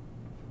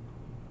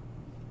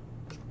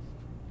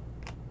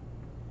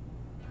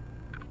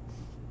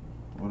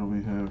 What do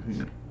we have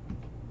here?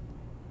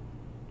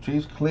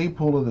 Chase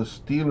Claypool of the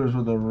Steelers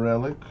with a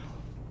relic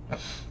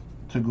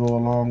to go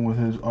along with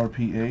his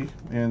RPA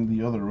and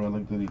the other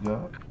relic that he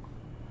got.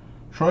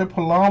 Troy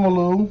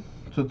Polamalu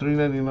to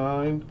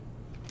 $3.99,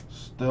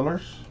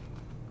 Steelers.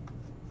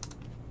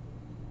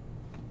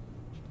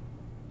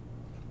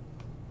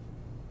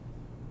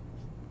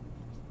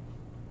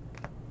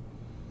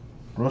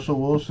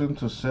 Russell Wilson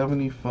to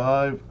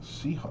 75,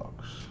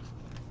 Seahawks.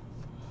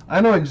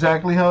 I know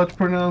exactly how it's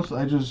pronounced.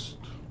 I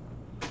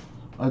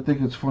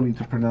think it's funny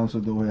to pronounce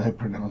it the way I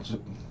pronounce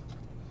it.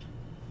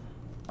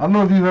 I don't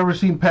know if you've ever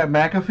seen Pat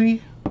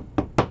McAfee,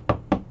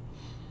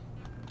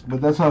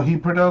 but that's how he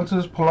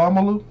pronounces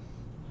Polamalu,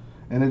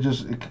 and it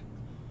just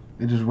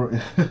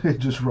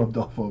rubbed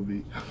off on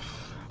me.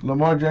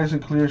 Lamar Jackson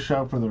clear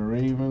shot for the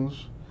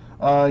Ravens.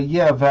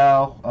 Yeah,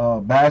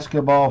 Val.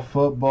 Basketball,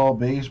 football,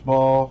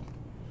 baseball.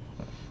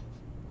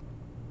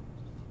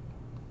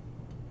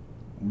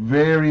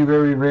 Very,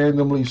 very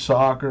randomly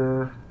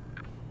soccer.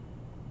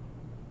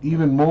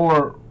 Even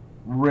more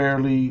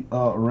rarely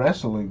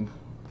wrestling.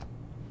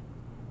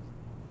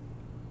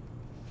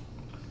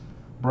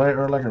 Bright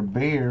Urlacher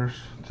Bears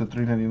to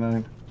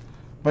 $3.99.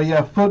 But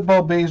yeah,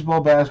 football, baseball,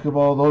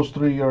 basketball, those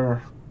three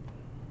are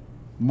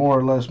more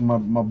or less my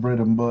bread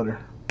and butter.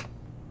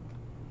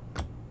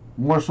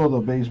 More so the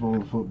baseball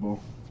and football.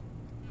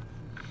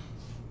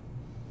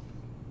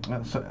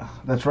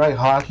 That's right,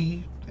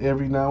 hockey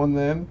every now and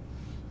then.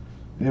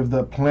 If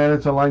the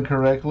planets align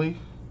correctly,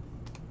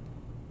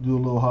 do a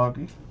little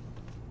hockey.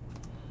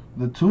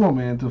 The Tua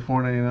Man to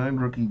 $4.99,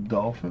 rookie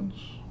Dolphins.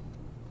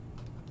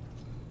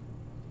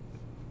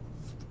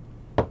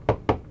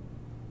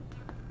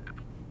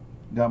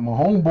 Got my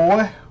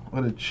homeboy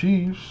with the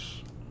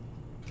Chiefs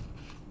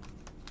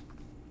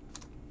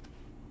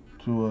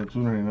to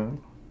 $2.99.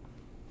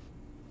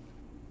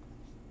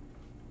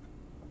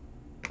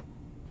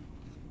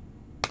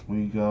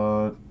 We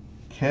got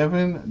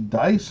Kevin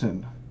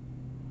Dyson,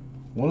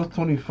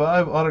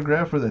 1/25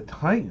 autograph for the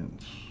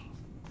Titans.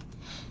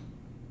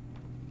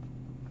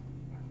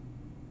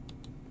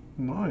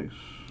 Nice.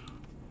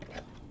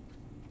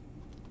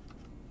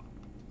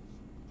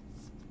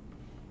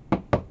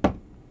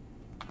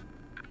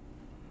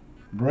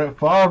 Brett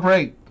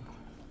Favre,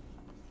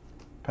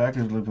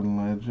 Packers living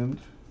legend.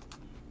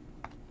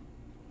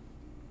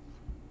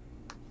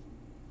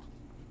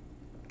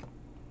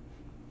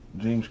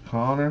 James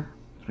Conner,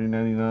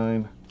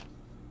 $3.99,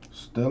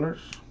 Steelers.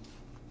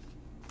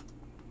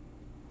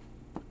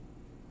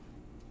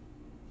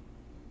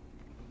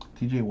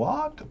 TJ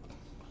Watt,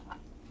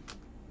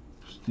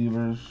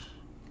 Steelers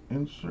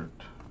insert.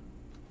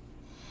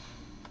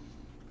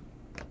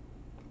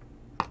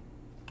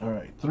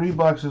 Alright, 3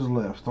 boxes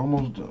left,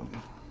 almost done.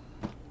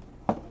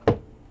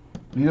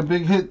 Need a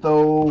big hit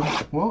though.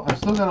 Well, I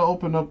still gotta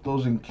open up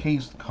those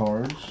encased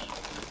cards.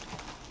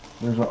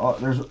 There's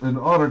an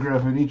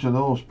autograph in each of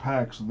those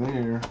packs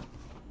there,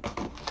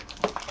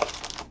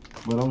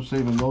 but I'm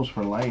saving those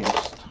for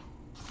last.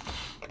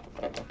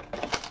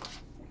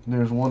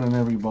 There's one in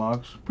every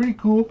box. Pretty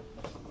cool.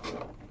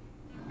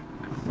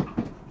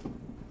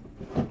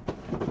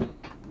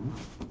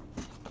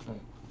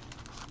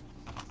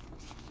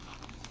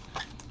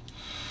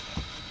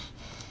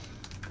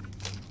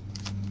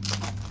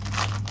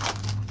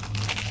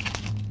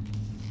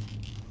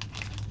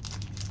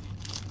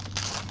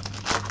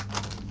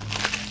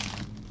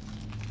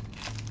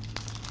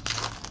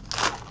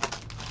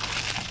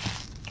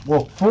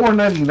 Well,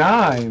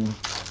 $4.99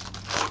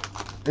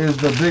 is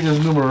the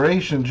biggest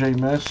numeration,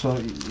 J-Mess, so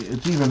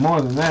it's even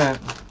more than that.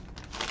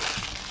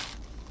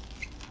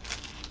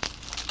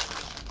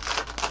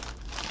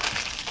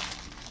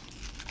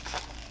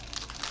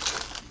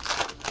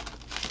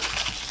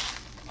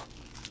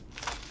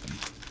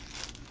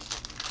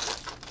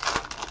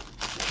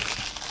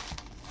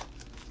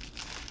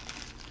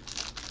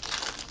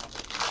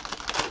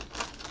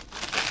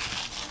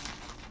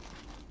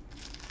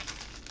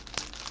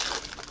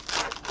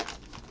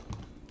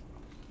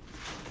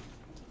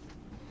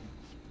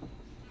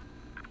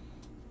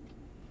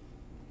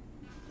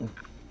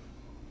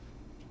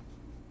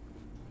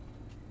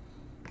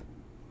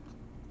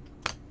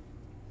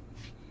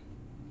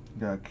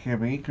 Got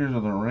Cam Akers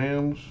of the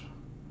Rams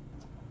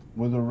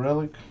with a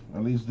relic.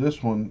 At least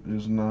this one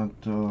is not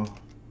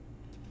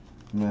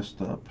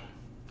messed up.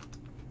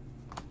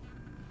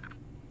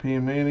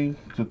 P.M. Manning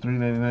to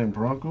 399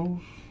 Broncos.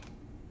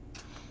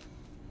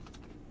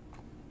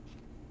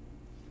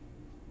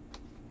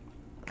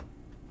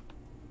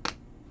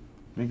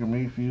 Baker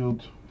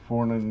Mayfield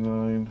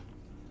 499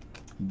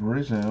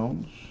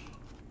 Browns.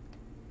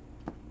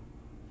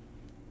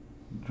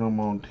 Joe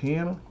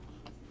Montana.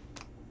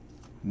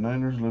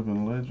 Niners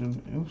Living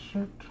Legend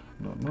insert,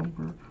 not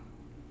numbered.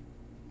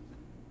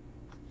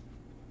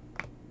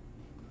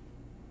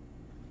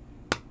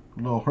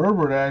 Little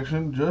Herbert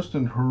action,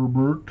 Justin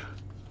Herbert.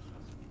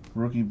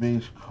 Rookie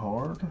base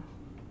card.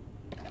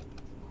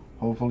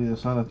 Hopefully a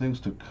sign of things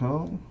to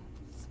come.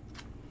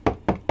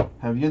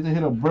 Have yet to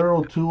hit a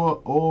Burrow, Tua,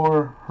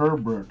 or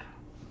Herbert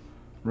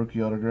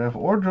rookie autograph,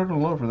 or Jordan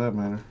Love for that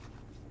matter.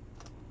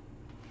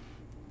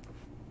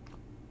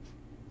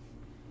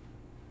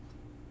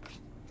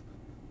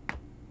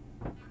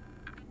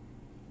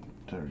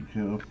 Terry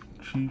Kill,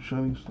 Chief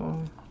Shining Star.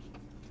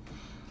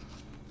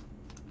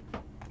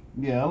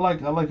 Yeah, I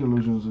like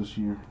illusions this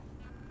year.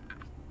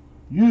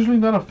 Usually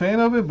not a fan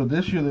of it, but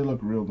this year they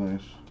look real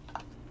nice.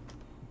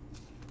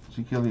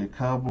 C. Kelly at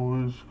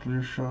Cowboys,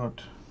 clear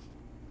shot.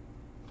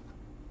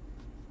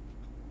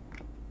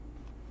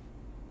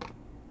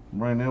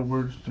 Brian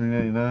Edwards,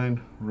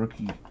 399,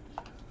 rookie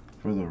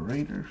for the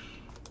Raiders.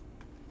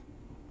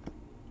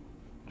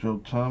 Joe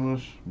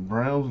Thomas,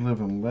 Browns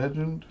Living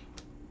Legend.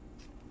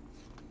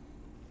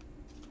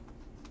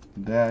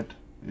 That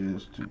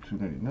is to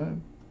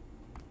 299.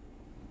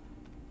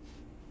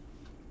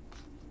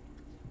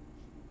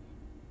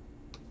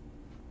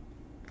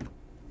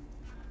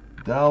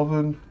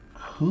 Dalvin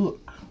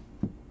Cook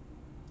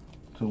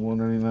to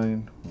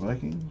 199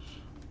 Vikings.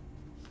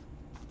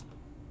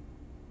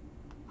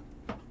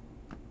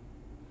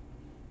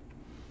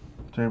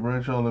 Terry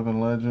Bradshaw,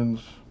 Living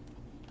Legends.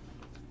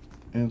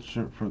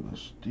 Insert for the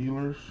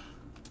Steelers.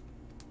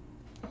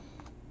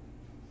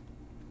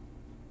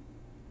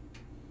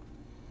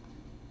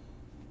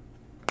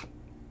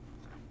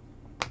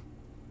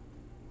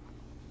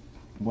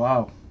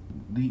 Wow.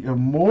 The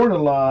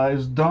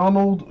immortalized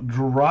Donald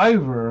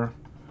Driver.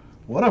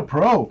 What a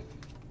pro.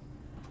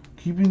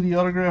 Keeping the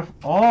autograph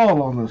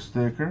all on the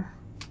sticker.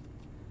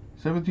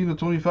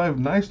 17/25.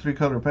 Nice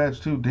 3-color patch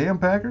too. Damn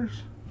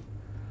Packers.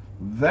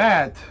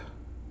 That's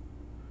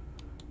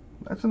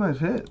a nice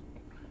hit.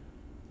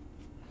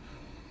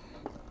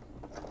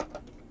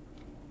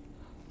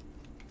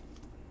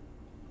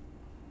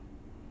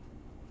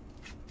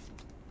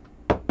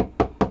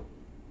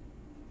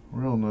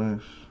 Real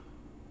nice.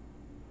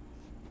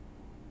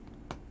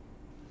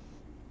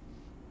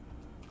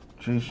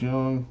 Chase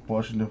Young,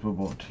 Washington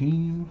Football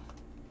Team.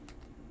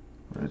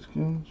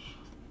 Redskins.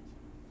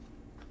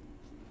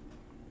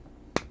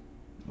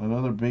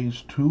 Another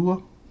base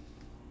Tua.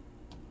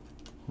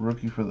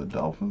 Rookie for the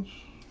Dolphins.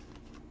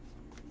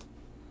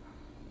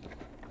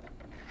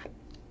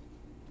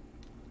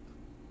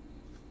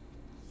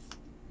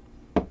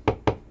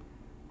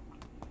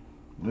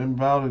 Lynn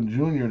Bowden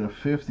Jr. to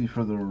 50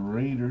 for the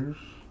Raiders.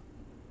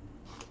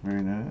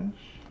 Very nice.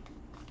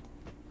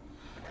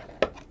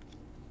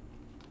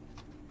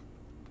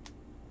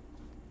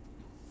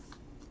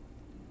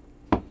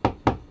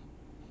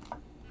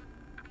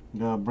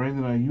 Got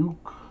Brandon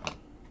Ayuk.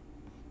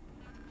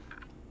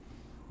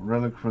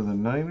 Relic for the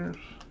Niners.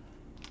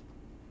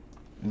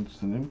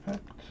 Instant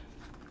Impact.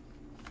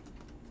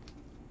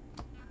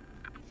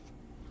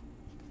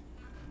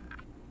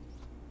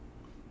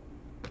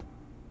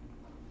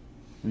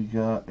 We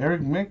got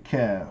Eric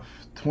Metcalf,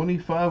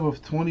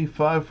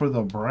 25/25 for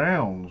the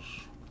Browns.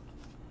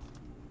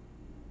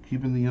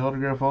 Keeping the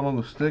autograph all on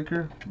the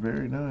sticker.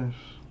 Very nice.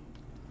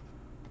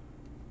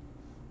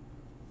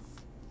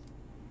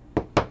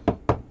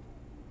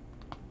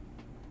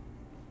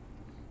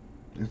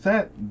 Is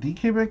that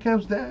DK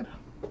Metcalf's dad?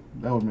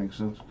 That would make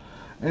sense.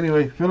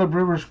 Anyway, Phillip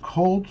Rivers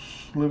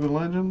Colts, Living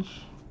Legends.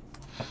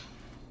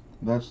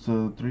 That's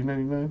the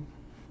 $3.99.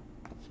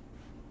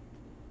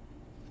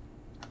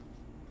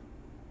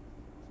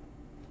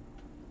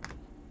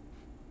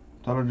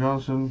 Tyler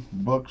Johnson,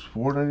 Bucks,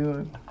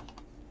 $4.99.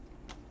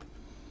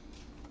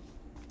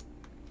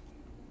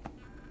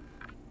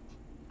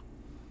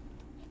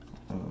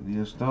 The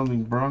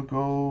Astounding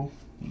Bronco,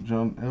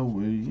 John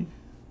Elway.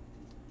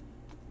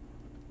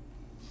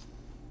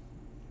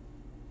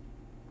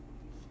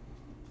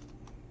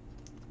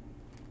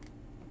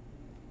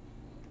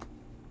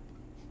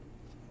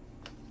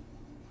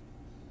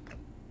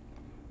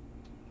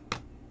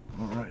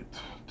 All right,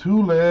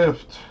 2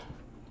 left.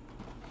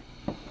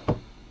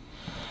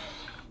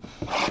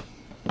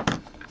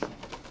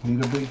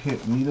 Need a big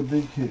hit. Need a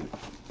big hit.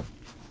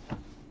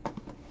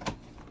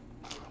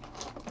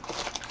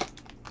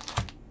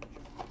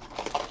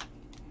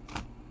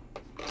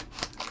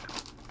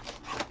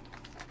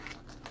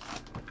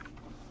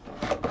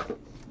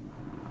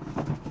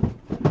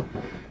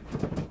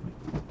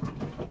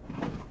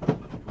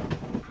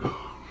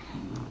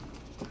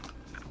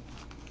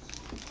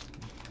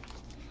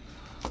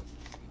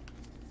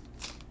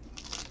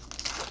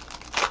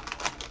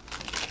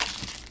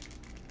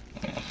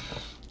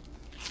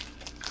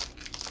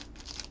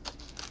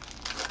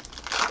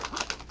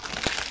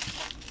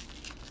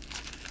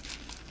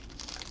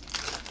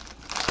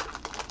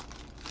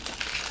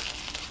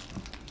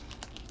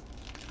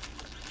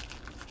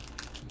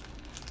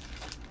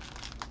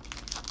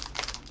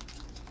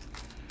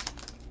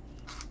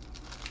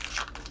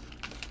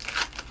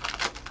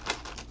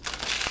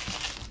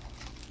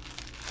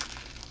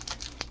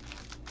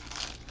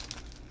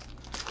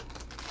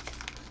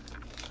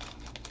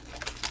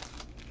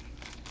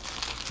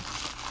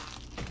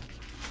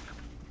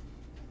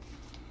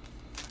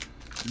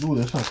 Ooh,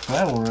 that's a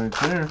fat one right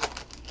there.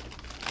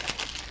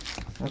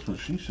 That's what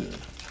she said.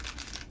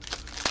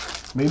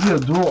 Maybe a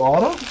dual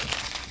auto?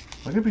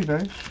 That could be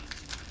nice.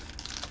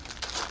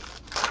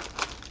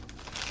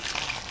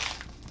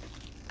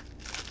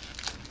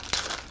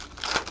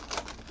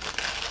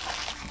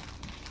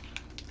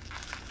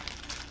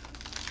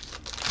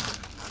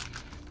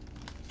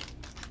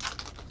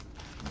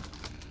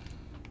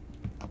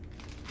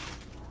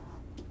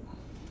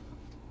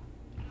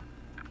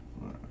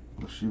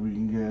 Let's see if we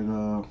can get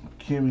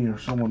Kimmy or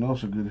someone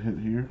else a good hit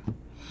here.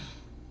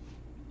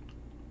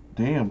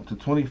 Damn, to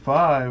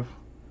 25,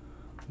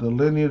 the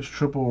Lineage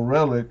Triple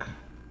Relic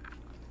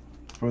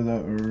for the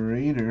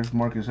Raiders.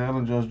 Marcus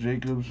Allen, Josh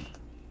Jacobs,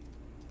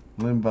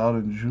 Lynn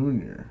Bowden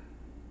Jr.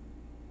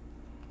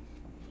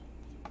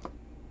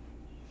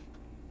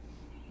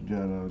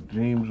 Got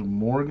James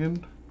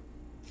Morgan,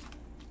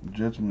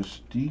 Jets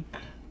Mystique,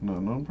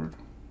 not numbered.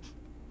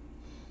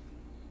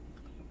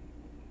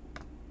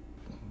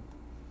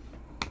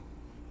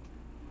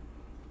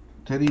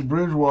 Teddy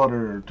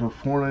Bridgewater to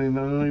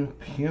 499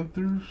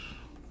 Panthers.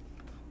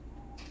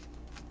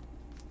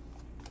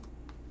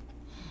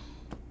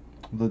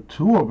 The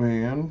Tua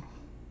Band,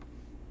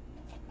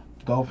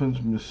 Dolphins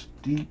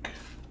Mystique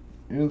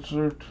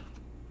insert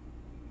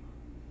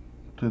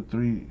to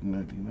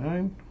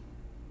 399.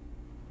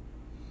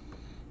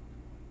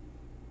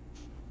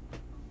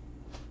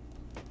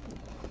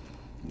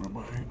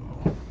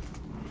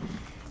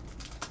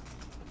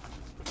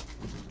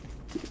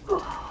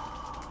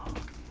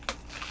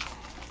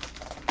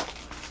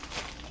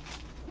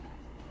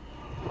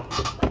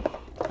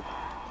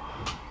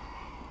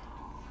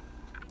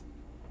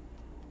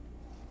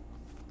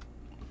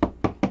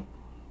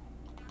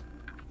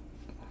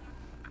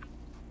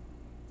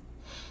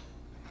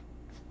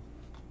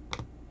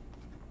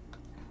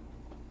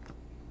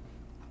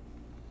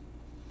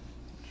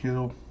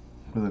 Kittle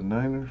for the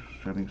Niners,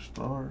 Shining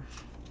Stars.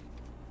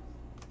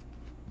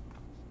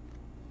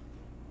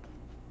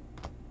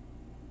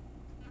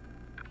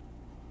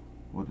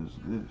 What is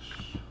this?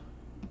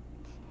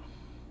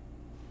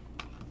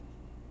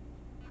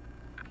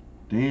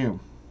 Damn.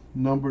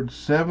 Numbered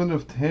 7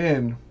 of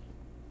 10.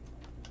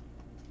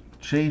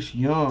 Chase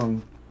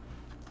Young,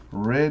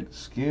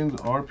 Redskins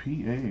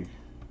RPA.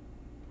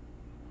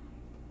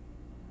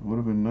 Would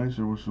have been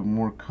nicer with some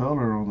more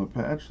color on the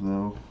patch,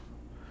 though.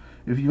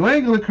 If you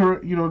angle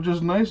it,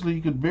 just nicely,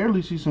 you could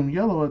barely see some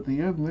yellow at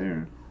the end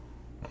there.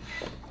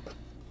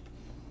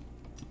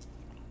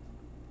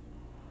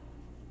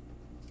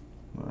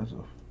 That is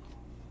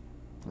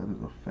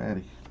a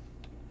fatty.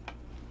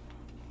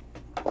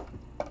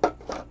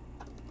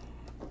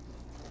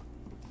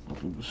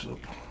 Open this up.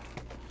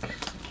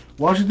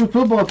 Washington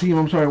football team.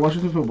 I'm sorry,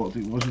 Washington football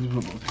team. Washington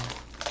football team.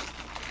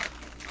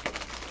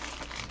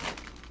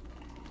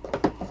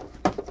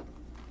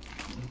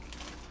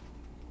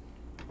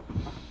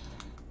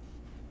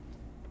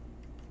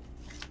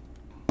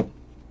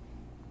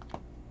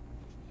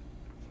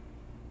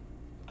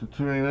 To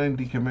 299,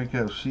 DK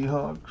Metcalf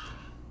Seahawks.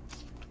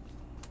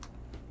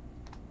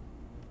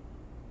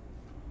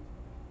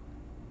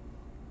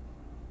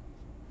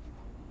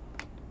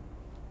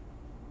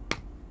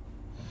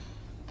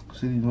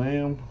 CeeDee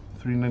Lamb,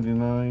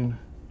 399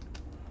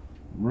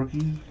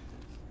 rookie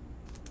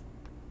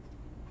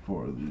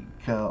for the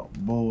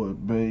Cowboy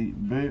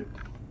Bit.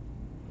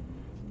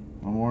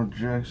 Lamar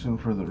Jackson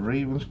for the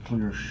Ravens,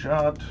 clear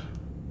shot.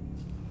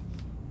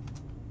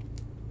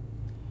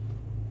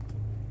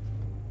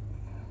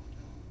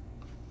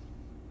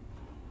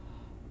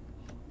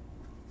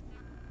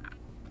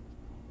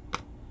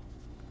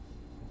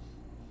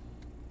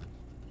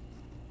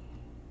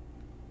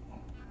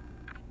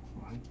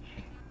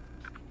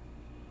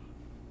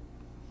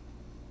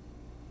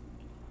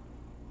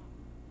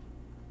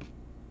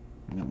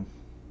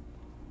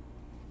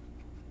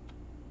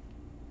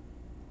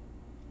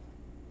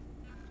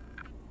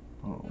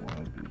 Oh, why I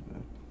did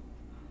that.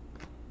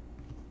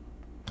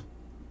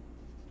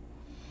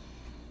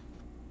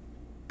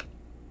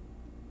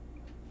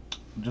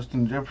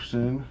 Justin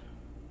Jefferson,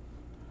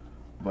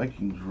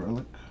 Vikings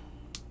relic.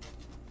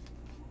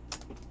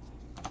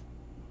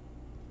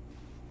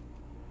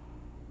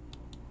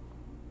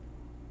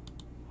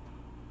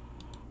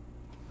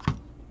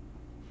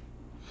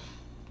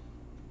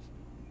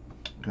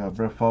 Got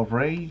Brett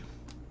Favre,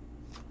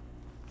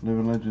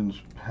 Living Legends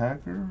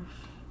Packers.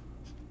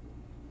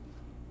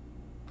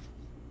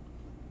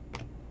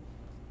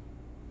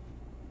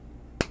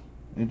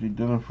 A.J.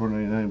 Dillon for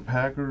 99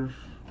 Packers.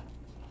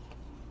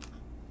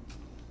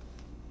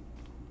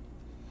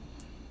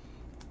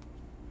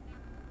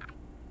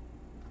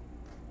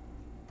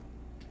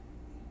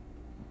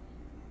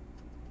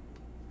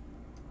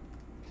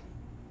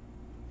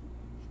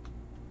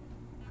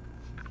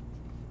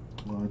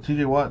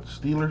 T.J. Watt,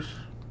 Steelers.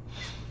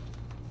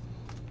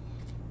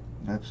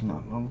 That's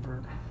not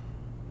numbered.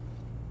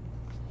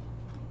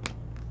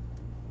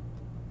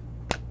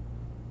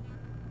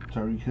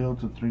 Tyreek Hill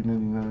to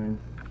 399.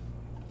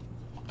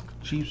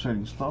 Chiefs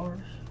Shining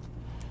Stars.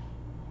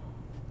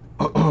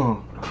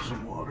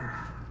 Some water.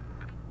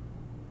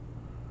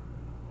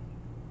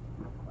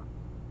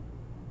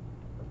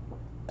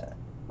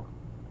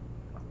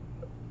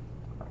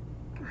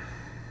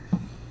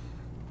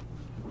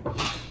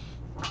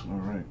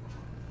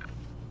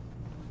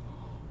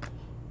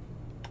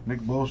 Nick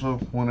Bosa,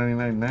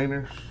 199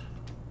 Niners.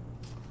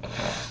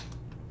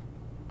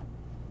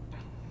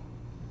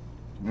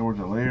 Edwards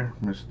Alaire,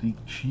 Mystique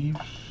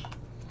Chiefs,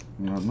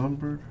 not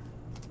numbered.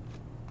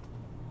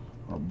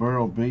 A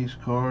Burrow base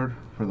card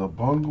for the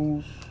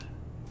Bungles.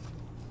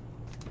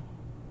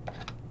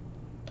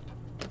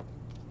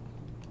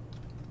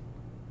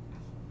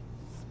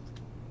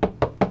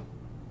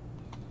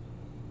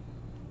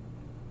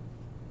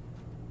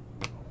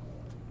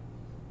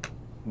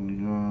 We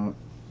got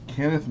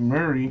Kenneth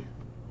Murray,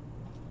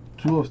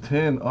 2 of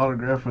 10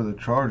 autograph for the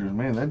Chargers.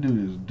 Man, that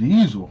dude is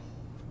diesel.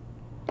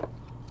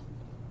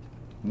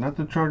 Not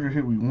the Charger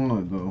hit we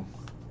wanted, though.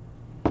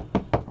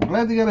 I'm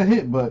glad they got a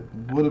hit, but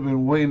would have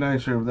been way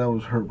nicer if that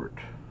was Herbert.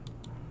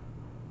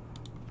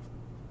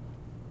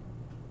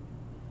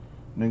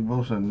 Nick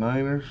Bosa,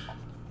 Niners.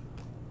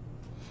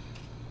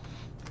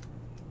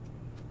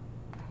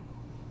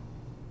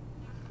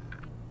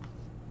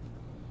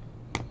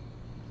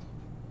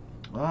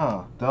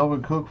 Ah,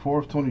 Dalvin Cook, 4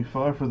 of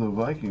 25 for the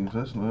Vikings.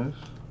 That's nice.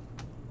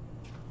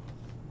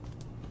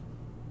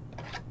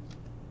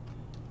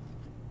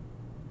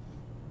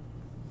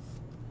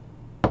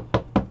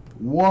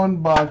 One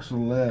box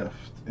left,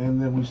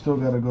 and then we still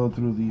got to go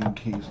through the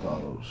encased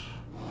autos.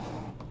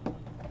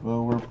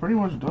 Well, we're pretty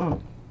much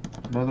done.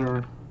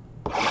 Another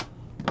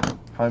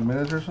 5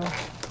 minutes or so.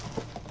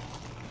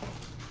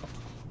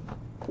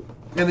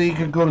 And then you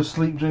can go to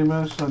sleep,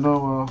 J-Mess. I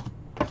know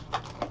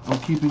I'm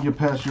keeping you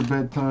past your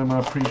bedtime. I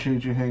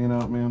appreciate you hanging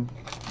out, man.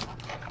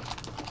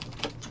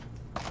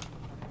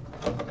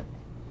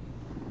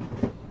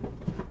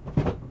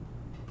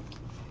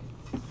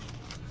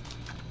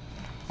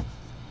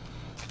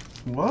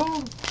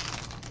 Well,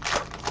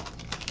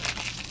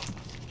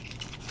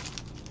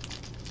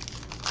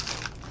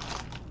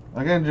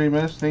 again,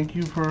 J-Mess, thank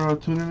you for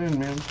tuning in,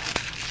 man.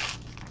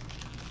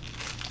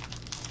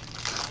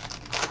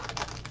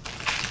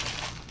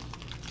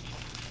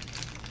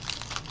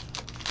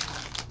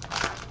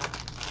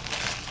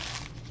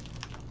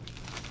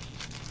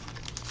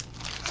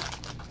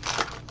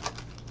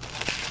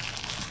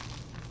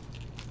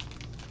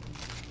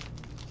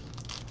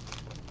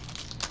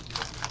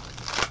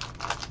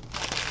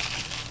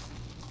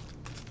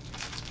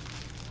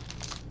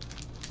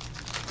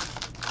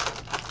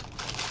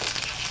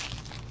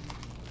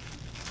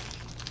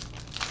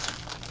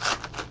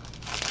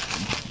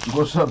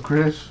 What's up,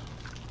 Chris?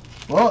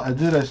 Well, I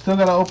still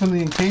gotta open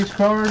the encased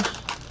cards,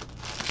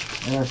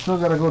 and I still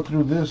gotta go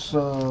through this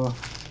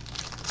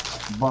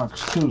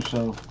box too.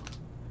 So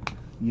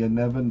you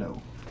never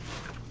know.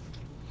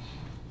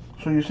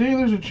 So you're saying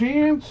there's a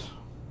chance?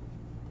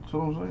 That's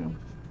what I'm saying.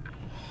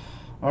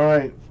 All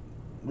right,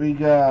 we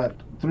got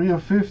 3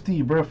 of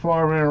 50. Brett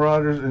Favre, Aaron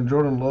Rodgers, and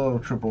Jordan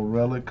Love. Triple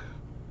relic,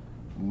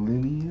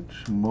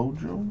 lineage,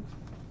 mojo.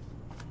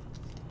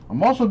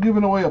 I'm also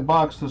giving away a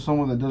box to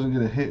someone that doesn't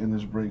get a hit in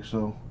this break,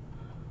 so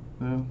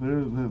yeah,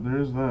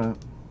 there's that.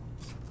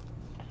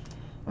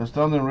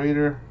 Astounding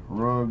Raider,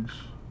 Ruggs.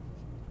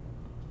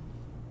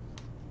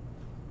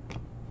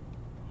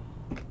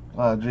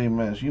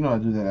 J-Mess, you know I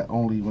do that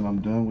only when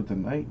I'm done with the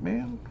night,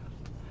 man.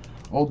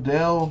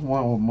 Odell,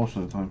 well, most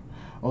of the time.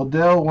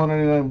 Odell,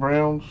 199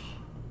 Browns.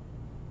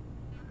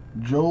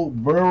 Joe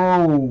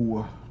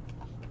Burrow,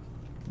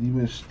 the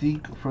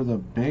Mystique for the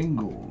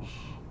Bengals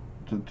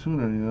to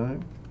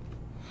 299.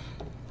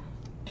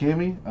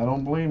 Kimmy, I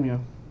don't blame you.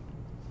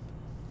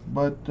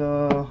 But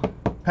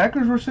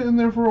Packers were sitting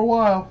there for a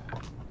while.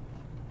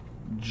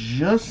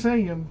 Just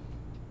saying.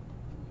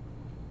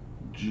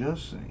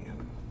 Just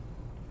saying.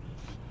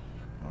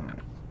 All right.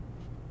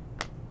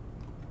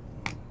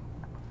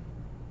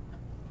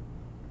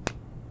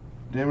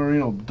 Dan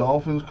Marino,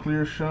 Dolphins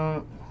clear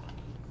shot.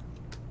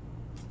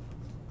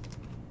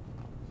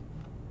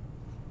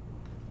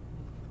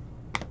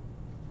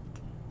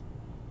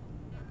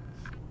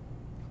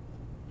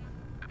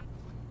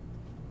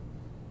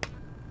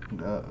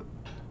 Got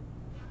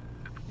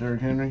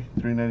Derrick Henry,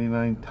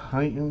 399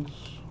 Titans.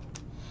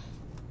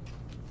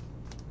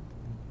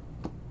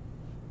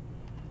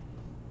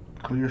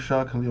 Clear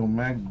shot, Khalil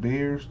Mack,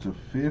 Bears to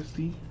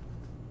 50.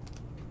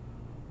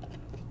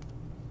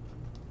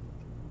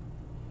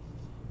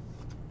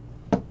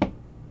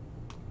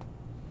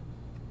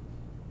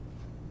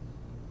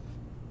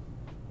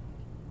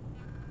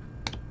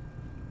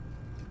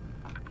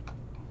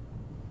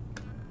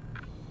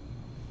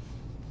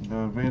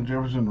 Van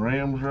Jefferson,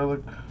 Rams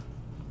relic.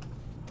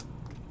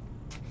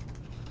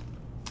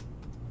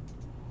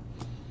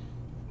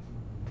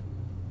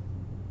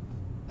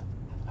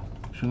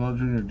 Chanel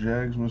Jr.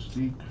 Jags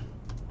Mystique.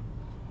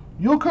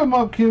 You'll come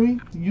up, Kimmy.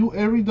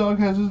 Every dog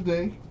has his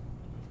day.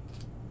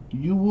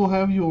 You will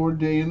have your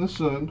day in the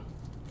sun.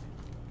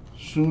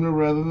 Sooner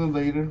rather than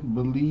later.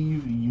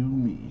 Believe you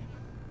me.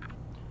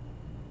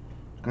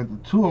 Got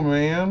the Tua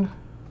Man.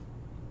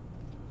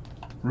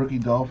 Rookie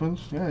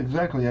Dolphins. Yeah,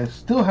 exactly. I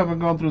still haven't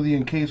gone through the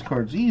encased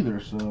cards either,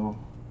 so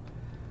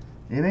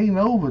it ain't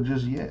over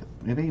just yet.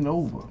 It ain't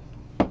over.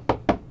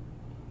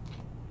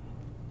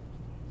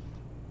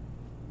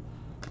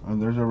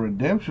 And there's a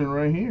redemption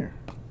right here.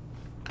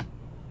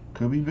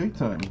 Could be big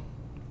time.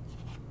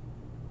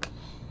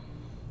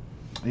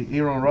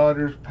 Aaron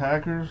Rodgers,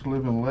 Packers,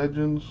 Living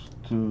Legends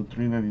to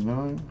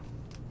 $3.99.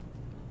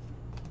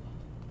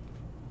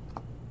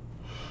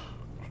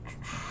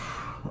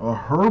 A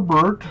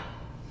Herbert,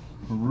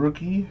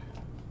 rookie,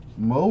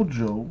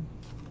 Mojo.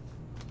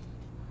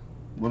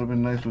 Would have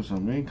been nice with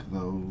some ink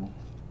though.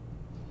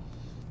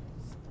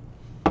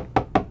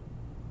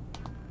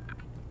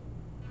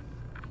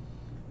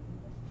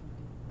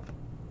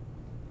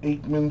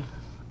 Aikman,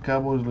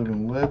 Cowboys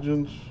Living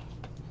Legends.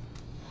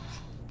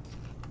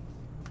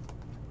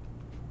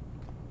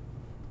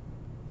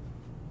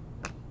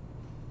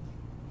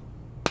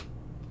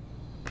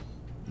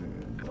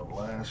 And the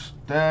last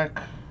stack.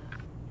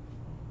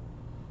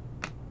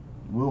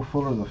 Will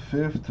Fuller the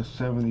 5th to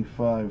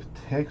 75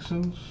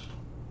 Texans.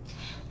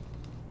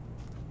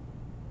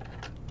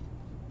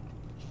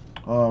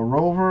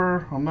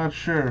 Rover, I'm not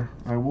sure.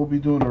 I will be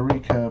doing a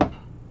recap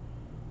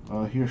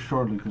here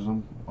shortly because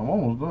I'm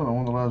almost done. I'm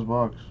on the last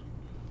box.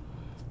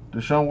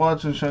 Deshaun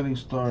Watson, Shining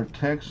Star,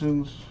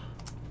 Texans.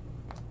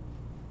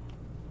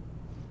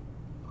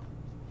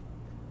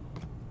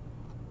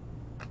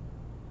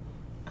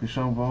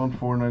 Keyshawn Vaughn,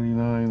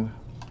 $4.99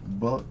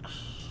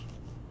 Bucks.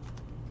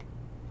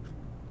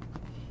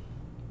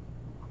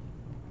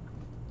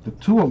 The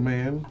Tua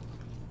Man.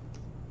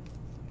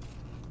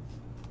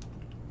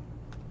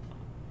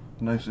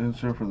 Nice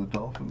insert for the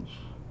Dolphins.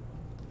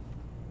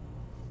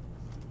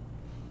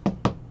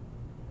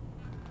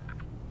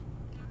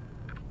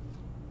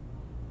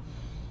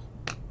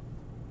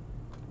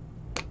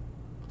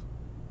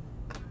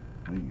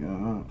 We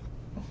got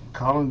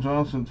Colin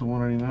Johnson to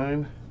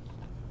 $1.99.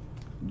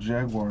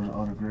 Jaguars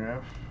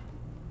autograph.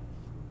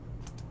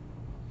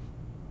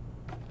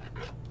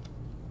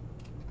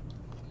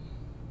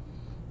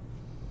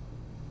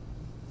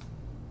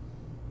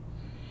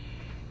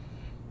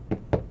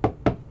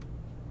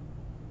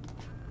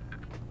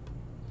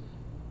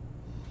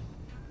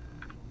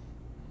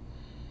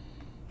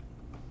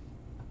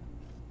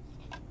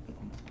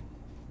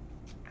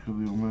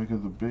 Khalil Mack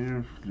of the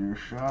Bears, clear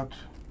shot.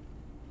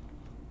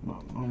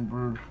 Not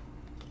numbered.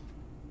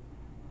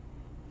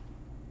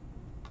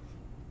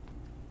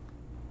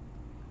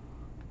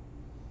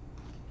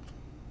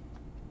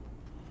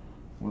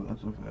 Well,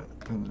 that's a vet,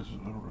 and this is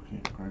a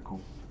rookie. Alright,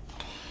 cool.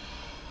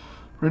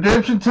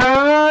 Redemption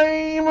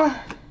time!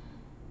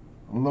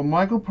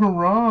 LaMichael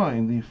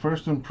Perrine, the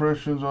first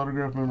impressions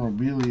autograph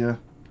memorabilia.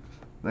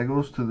 That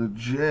goes to the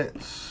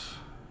Jets.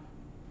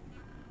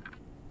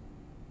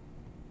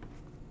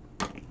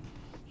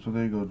 So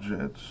there you go,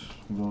 Jets.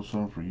 Those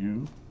some for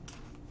you.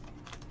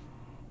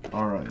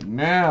 Alright,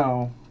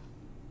 now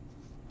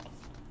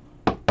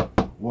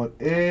what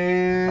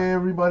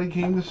everybody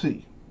came to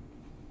see.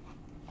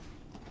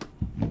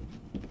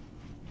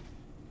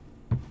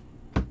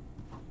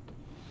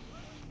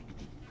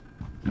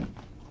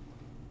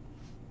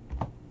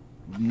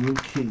 The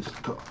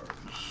encased cards.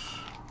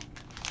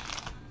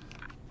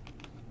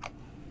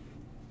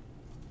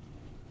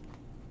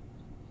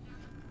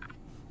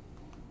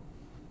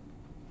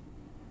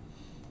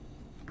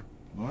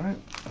 Alright,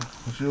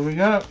 let's see what we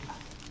got.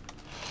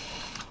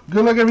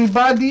 Good luck,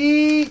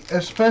 everybody,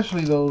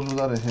 especially those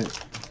without a hit.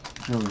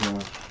 Here we go.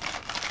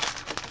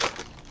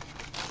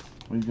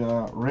 We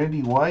got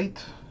Randy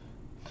White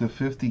to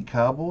 50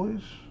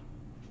 Cowboys.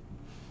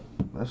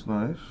 That's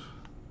nice.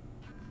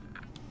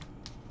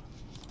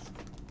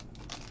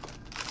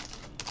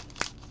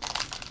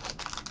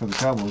 For the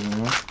Cowboys,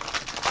 anyway.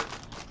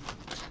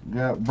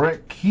 Got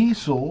Brett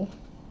Kiesel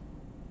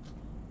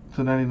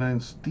to 99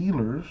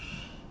 Steelers.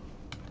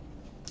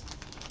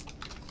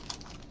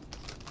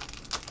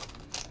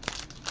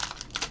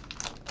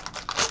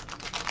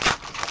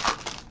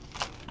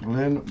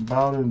 Lynn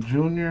Bowden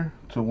Jr.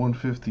 to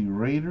 150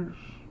 Raiders.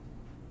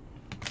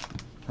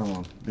 Come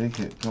on, big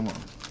hit, come on.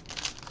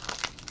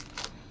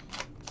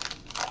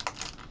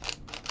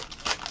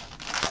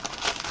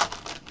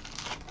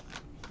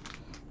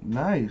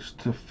 Nice,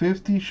 to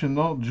 50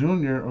 Chenault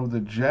Jr. of the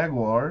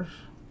Jaguars.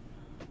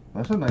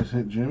 That's a nice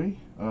hit, Jimmy.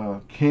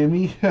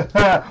 Kimmy.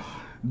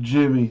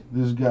 Jimmy,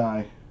 this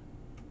guy.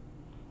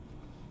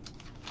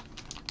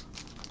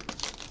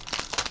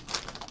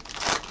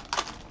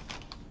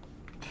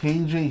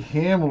 KJ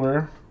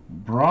Hamler,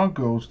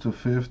 Broncos to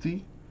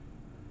 50.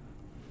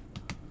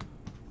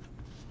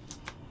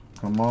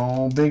 Come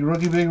on, big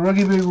rookie, big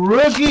rookie, big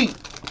rookie.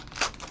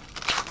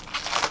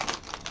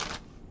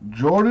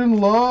 Jordan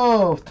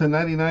Love to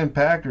 99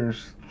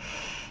 Packers.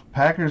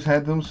 Packers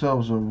had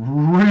themselves a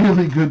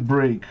really good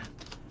break.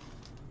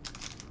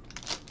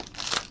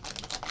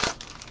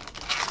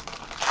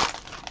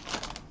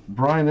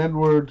 Brian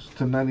Edwards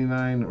to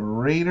 99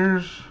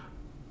 Raiders.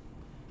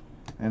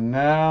 And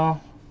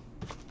now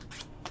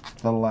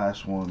the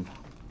last one.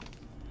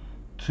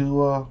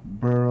 Tua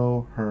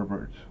Burrow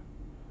Herbert.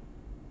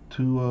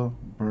 Tua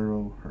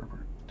Burrow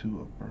Herbert.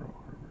 Tua Burrow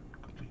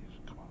Herbert. Please,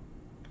 come on.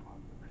 Come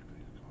on.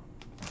 Please, come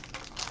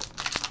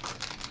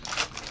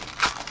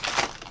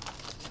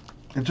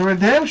on. It's a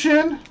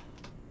redemption.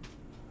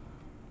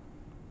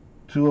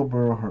 Tua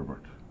Burrow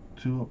Herbert.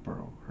 To a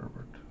Burrow,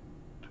 Herbert.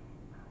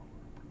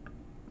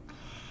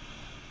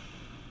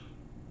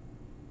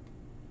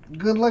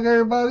 Good luck,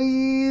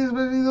 everybody.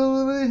 Especially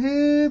those that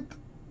hit.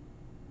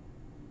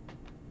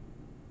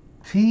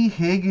 T.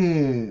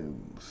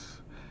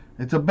 Higgins.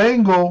 It's a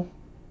Bengal,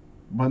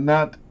 but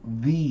not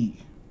the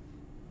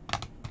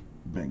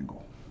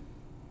Bengal.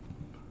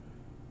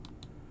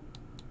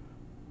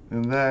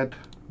 And that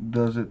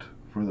does it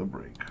for the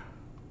break.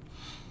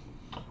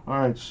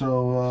 Alright,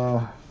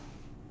 so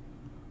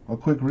a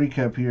quick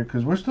recap here,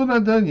 because we're still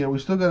not done yet. We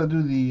still got to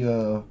do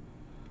the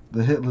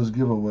hitless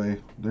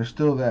giveaway. There's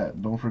still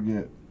that. Don't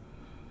forget.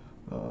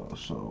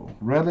 So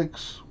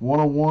relics,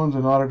 101s,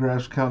 and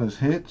autographs count as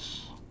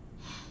hits.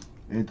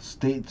 It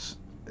states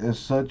as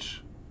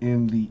such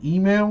in the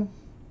email.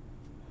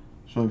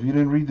 So if you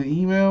didn't read the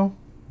email,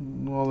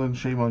 well then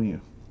shame on you.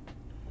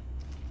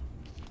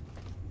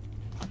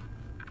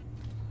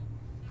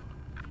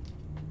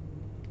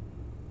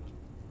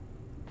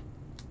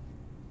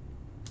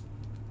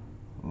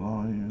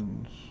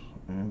 Lions,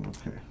 and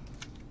okay.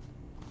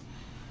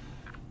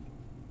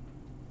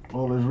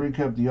 Well, let's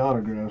recap the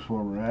autographs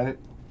while we're at it.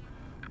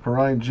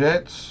 Perrine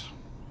Jets,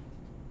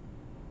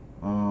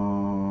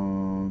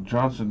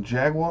 Johnson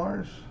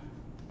Jaguars,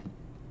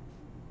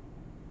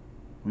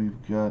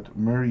 we've got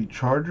Murray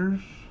Chargers,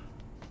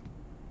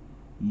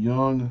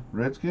 Young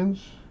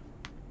Redskins,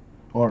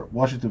 or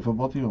Washington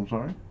football team, I'm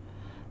sorry,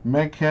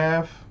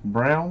 Metcalf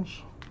Browns,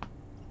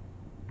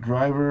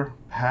 Driver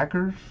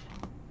Packers,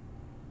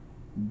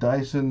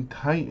 Dyson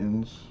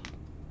Titans,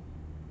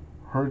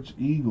 Hurts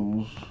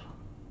Eagles,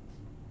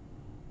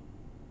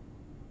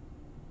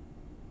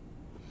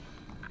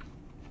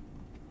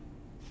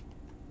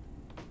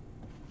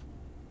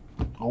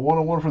 a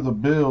 101 for the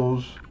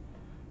Bills,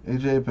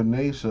 AJ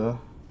Epinesa,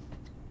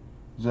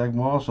 Zach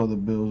Moss of the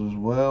Bills as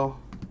well,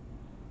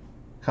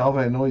 Kyle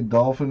Van Noy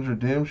Dolphins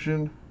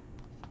Redemption,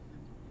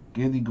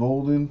 Gandy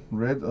Golden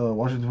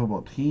Washington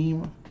football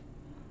team,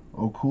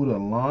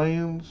 Okuda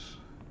Lions,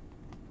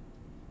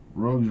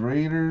 Ruggs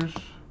Raiders,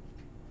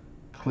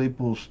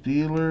 Claypool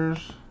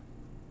Steelers,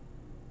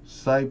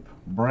 Sipe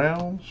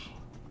Browns.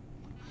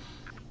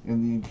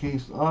 In the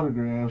encased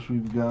autographs,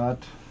 we've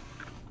got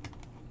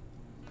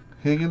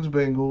Higgins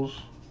Bengals,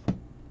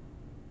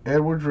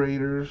 Edwards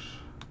Raiders,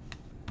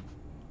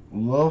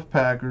 Love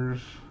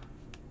Packers,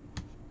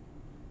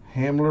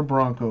 Hamler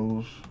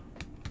Broncos,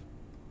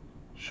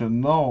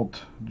 Chenault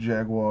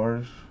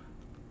Jaguars,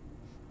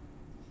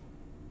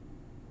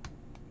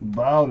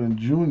 Bowden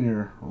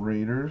Jr.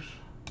 Raiders,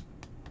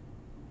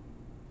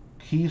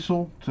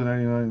 Kiesel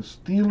 /99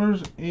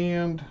 Steelers,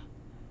 and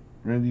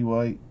Randy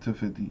White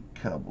 /50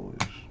 Cowboys.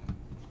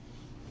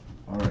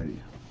 Alrighty.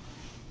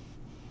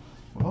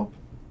 Well,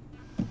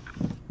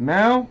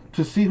 now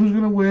to see who's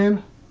going to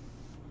win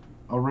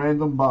a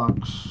random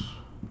box.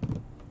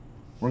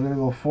 We're going to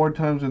go 4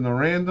 times in the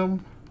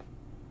random.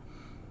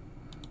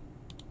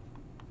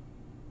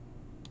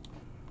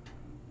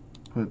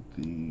 Put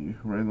the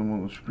random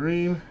on the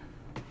screen.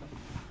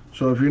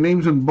 So if your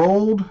name's in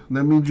bold,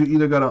 that means you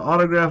either got an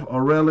autograph,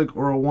 a relic,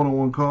 or a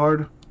 101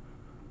 card.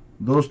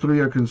 Those 3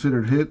 are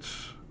considered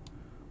hits.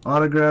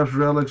 Autographs,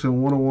 relics,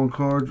 and 101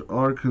 cards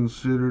are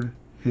considered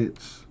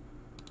hits.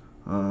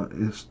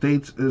 It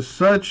states as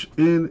such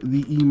in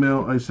the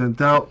email I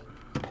sent out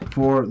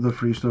for the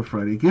Free Stuff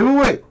Friday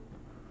giveaway.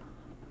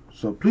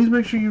 So please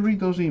make sure you read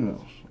those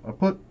emails. I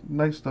put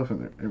nice stuff in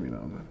there every now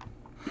and then.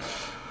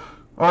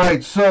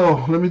 Alright,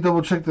 so let me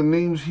double check the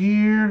names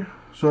here.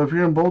 So if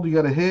you're in bold, you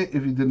got a hit.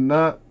 If you did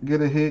not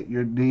get a hit,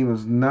 your name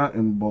is not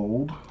in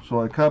bold.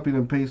 So I copied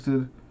and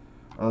pasted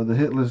the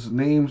hitless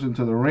names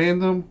into the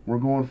random. We're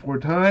going 4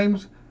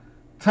 times.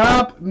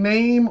 Top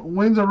name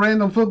wins a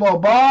random football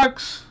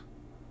box.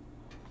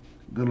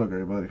 Good luck,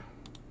 everybody.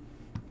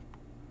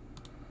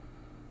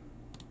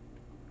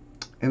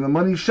 And the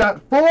money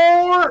shot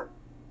for...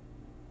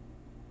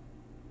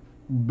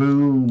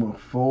 Boom,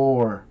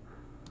 4.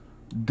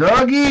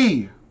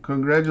 Dougie!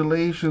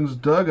 Congratulations,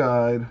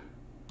 Doug-eyed.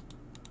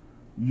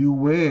 You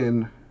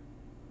win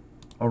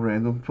a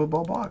random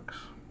football box.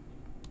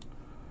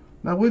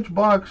 Now, which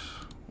box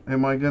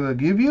am I going to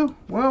give you?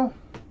 Well,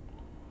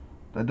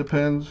 that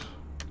depends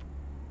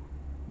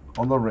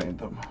on the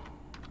random.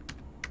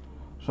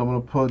 So I'm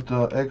going to put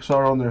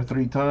XR on there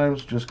 3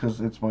 times just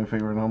because it's my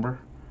favorite number.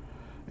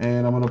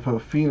 And I'm going to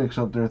put Phoenix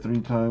up there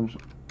 3 times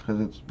because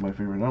it's my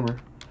favorite number.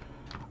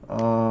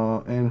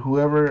 And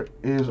whoever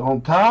is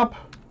on top,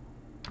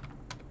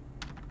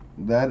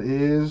 that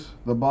is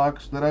the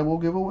box that I will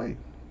give away.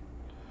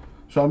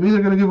 So I'm either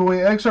going to give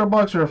away an XR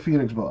box or a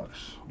Phoenix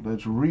box.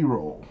 Let's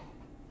re-roll.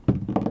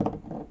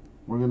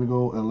 We're going to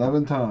go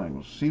 11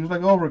 times. Seems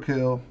like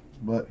overkill,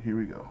 but here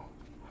we go.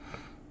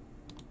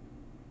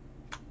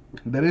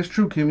 That is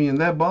true, Kimmy, and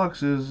that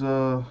box is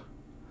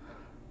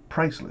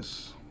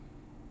priceless.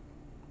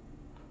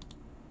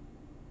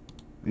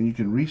 And you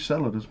can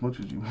resell it as much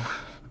as you want.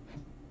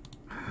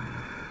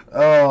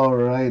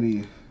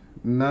 Alrighty.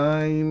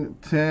 9,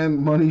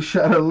 10, money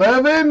shot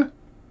 11.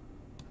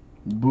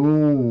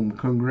 Boom.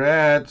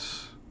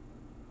 Congrats.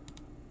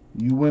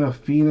 You win a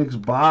Phoenix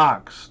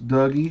box,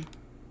 Dougie.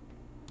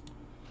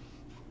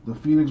 The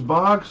Phoenix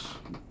box,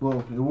 well,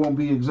 it won't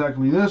be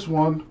exactly this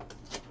one,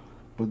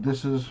 but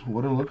this is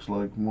what it looks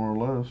like, more or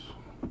less.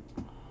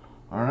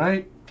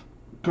 Alright,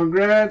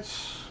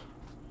 congrats.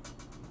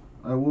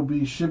 I will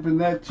be shipping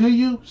that to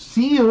you,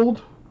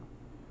 sealed,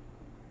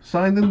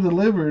 signed and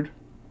delivered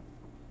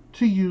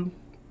to you.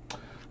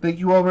 Thank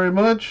you all very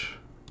much.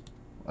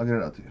 I'll get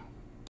it out to you.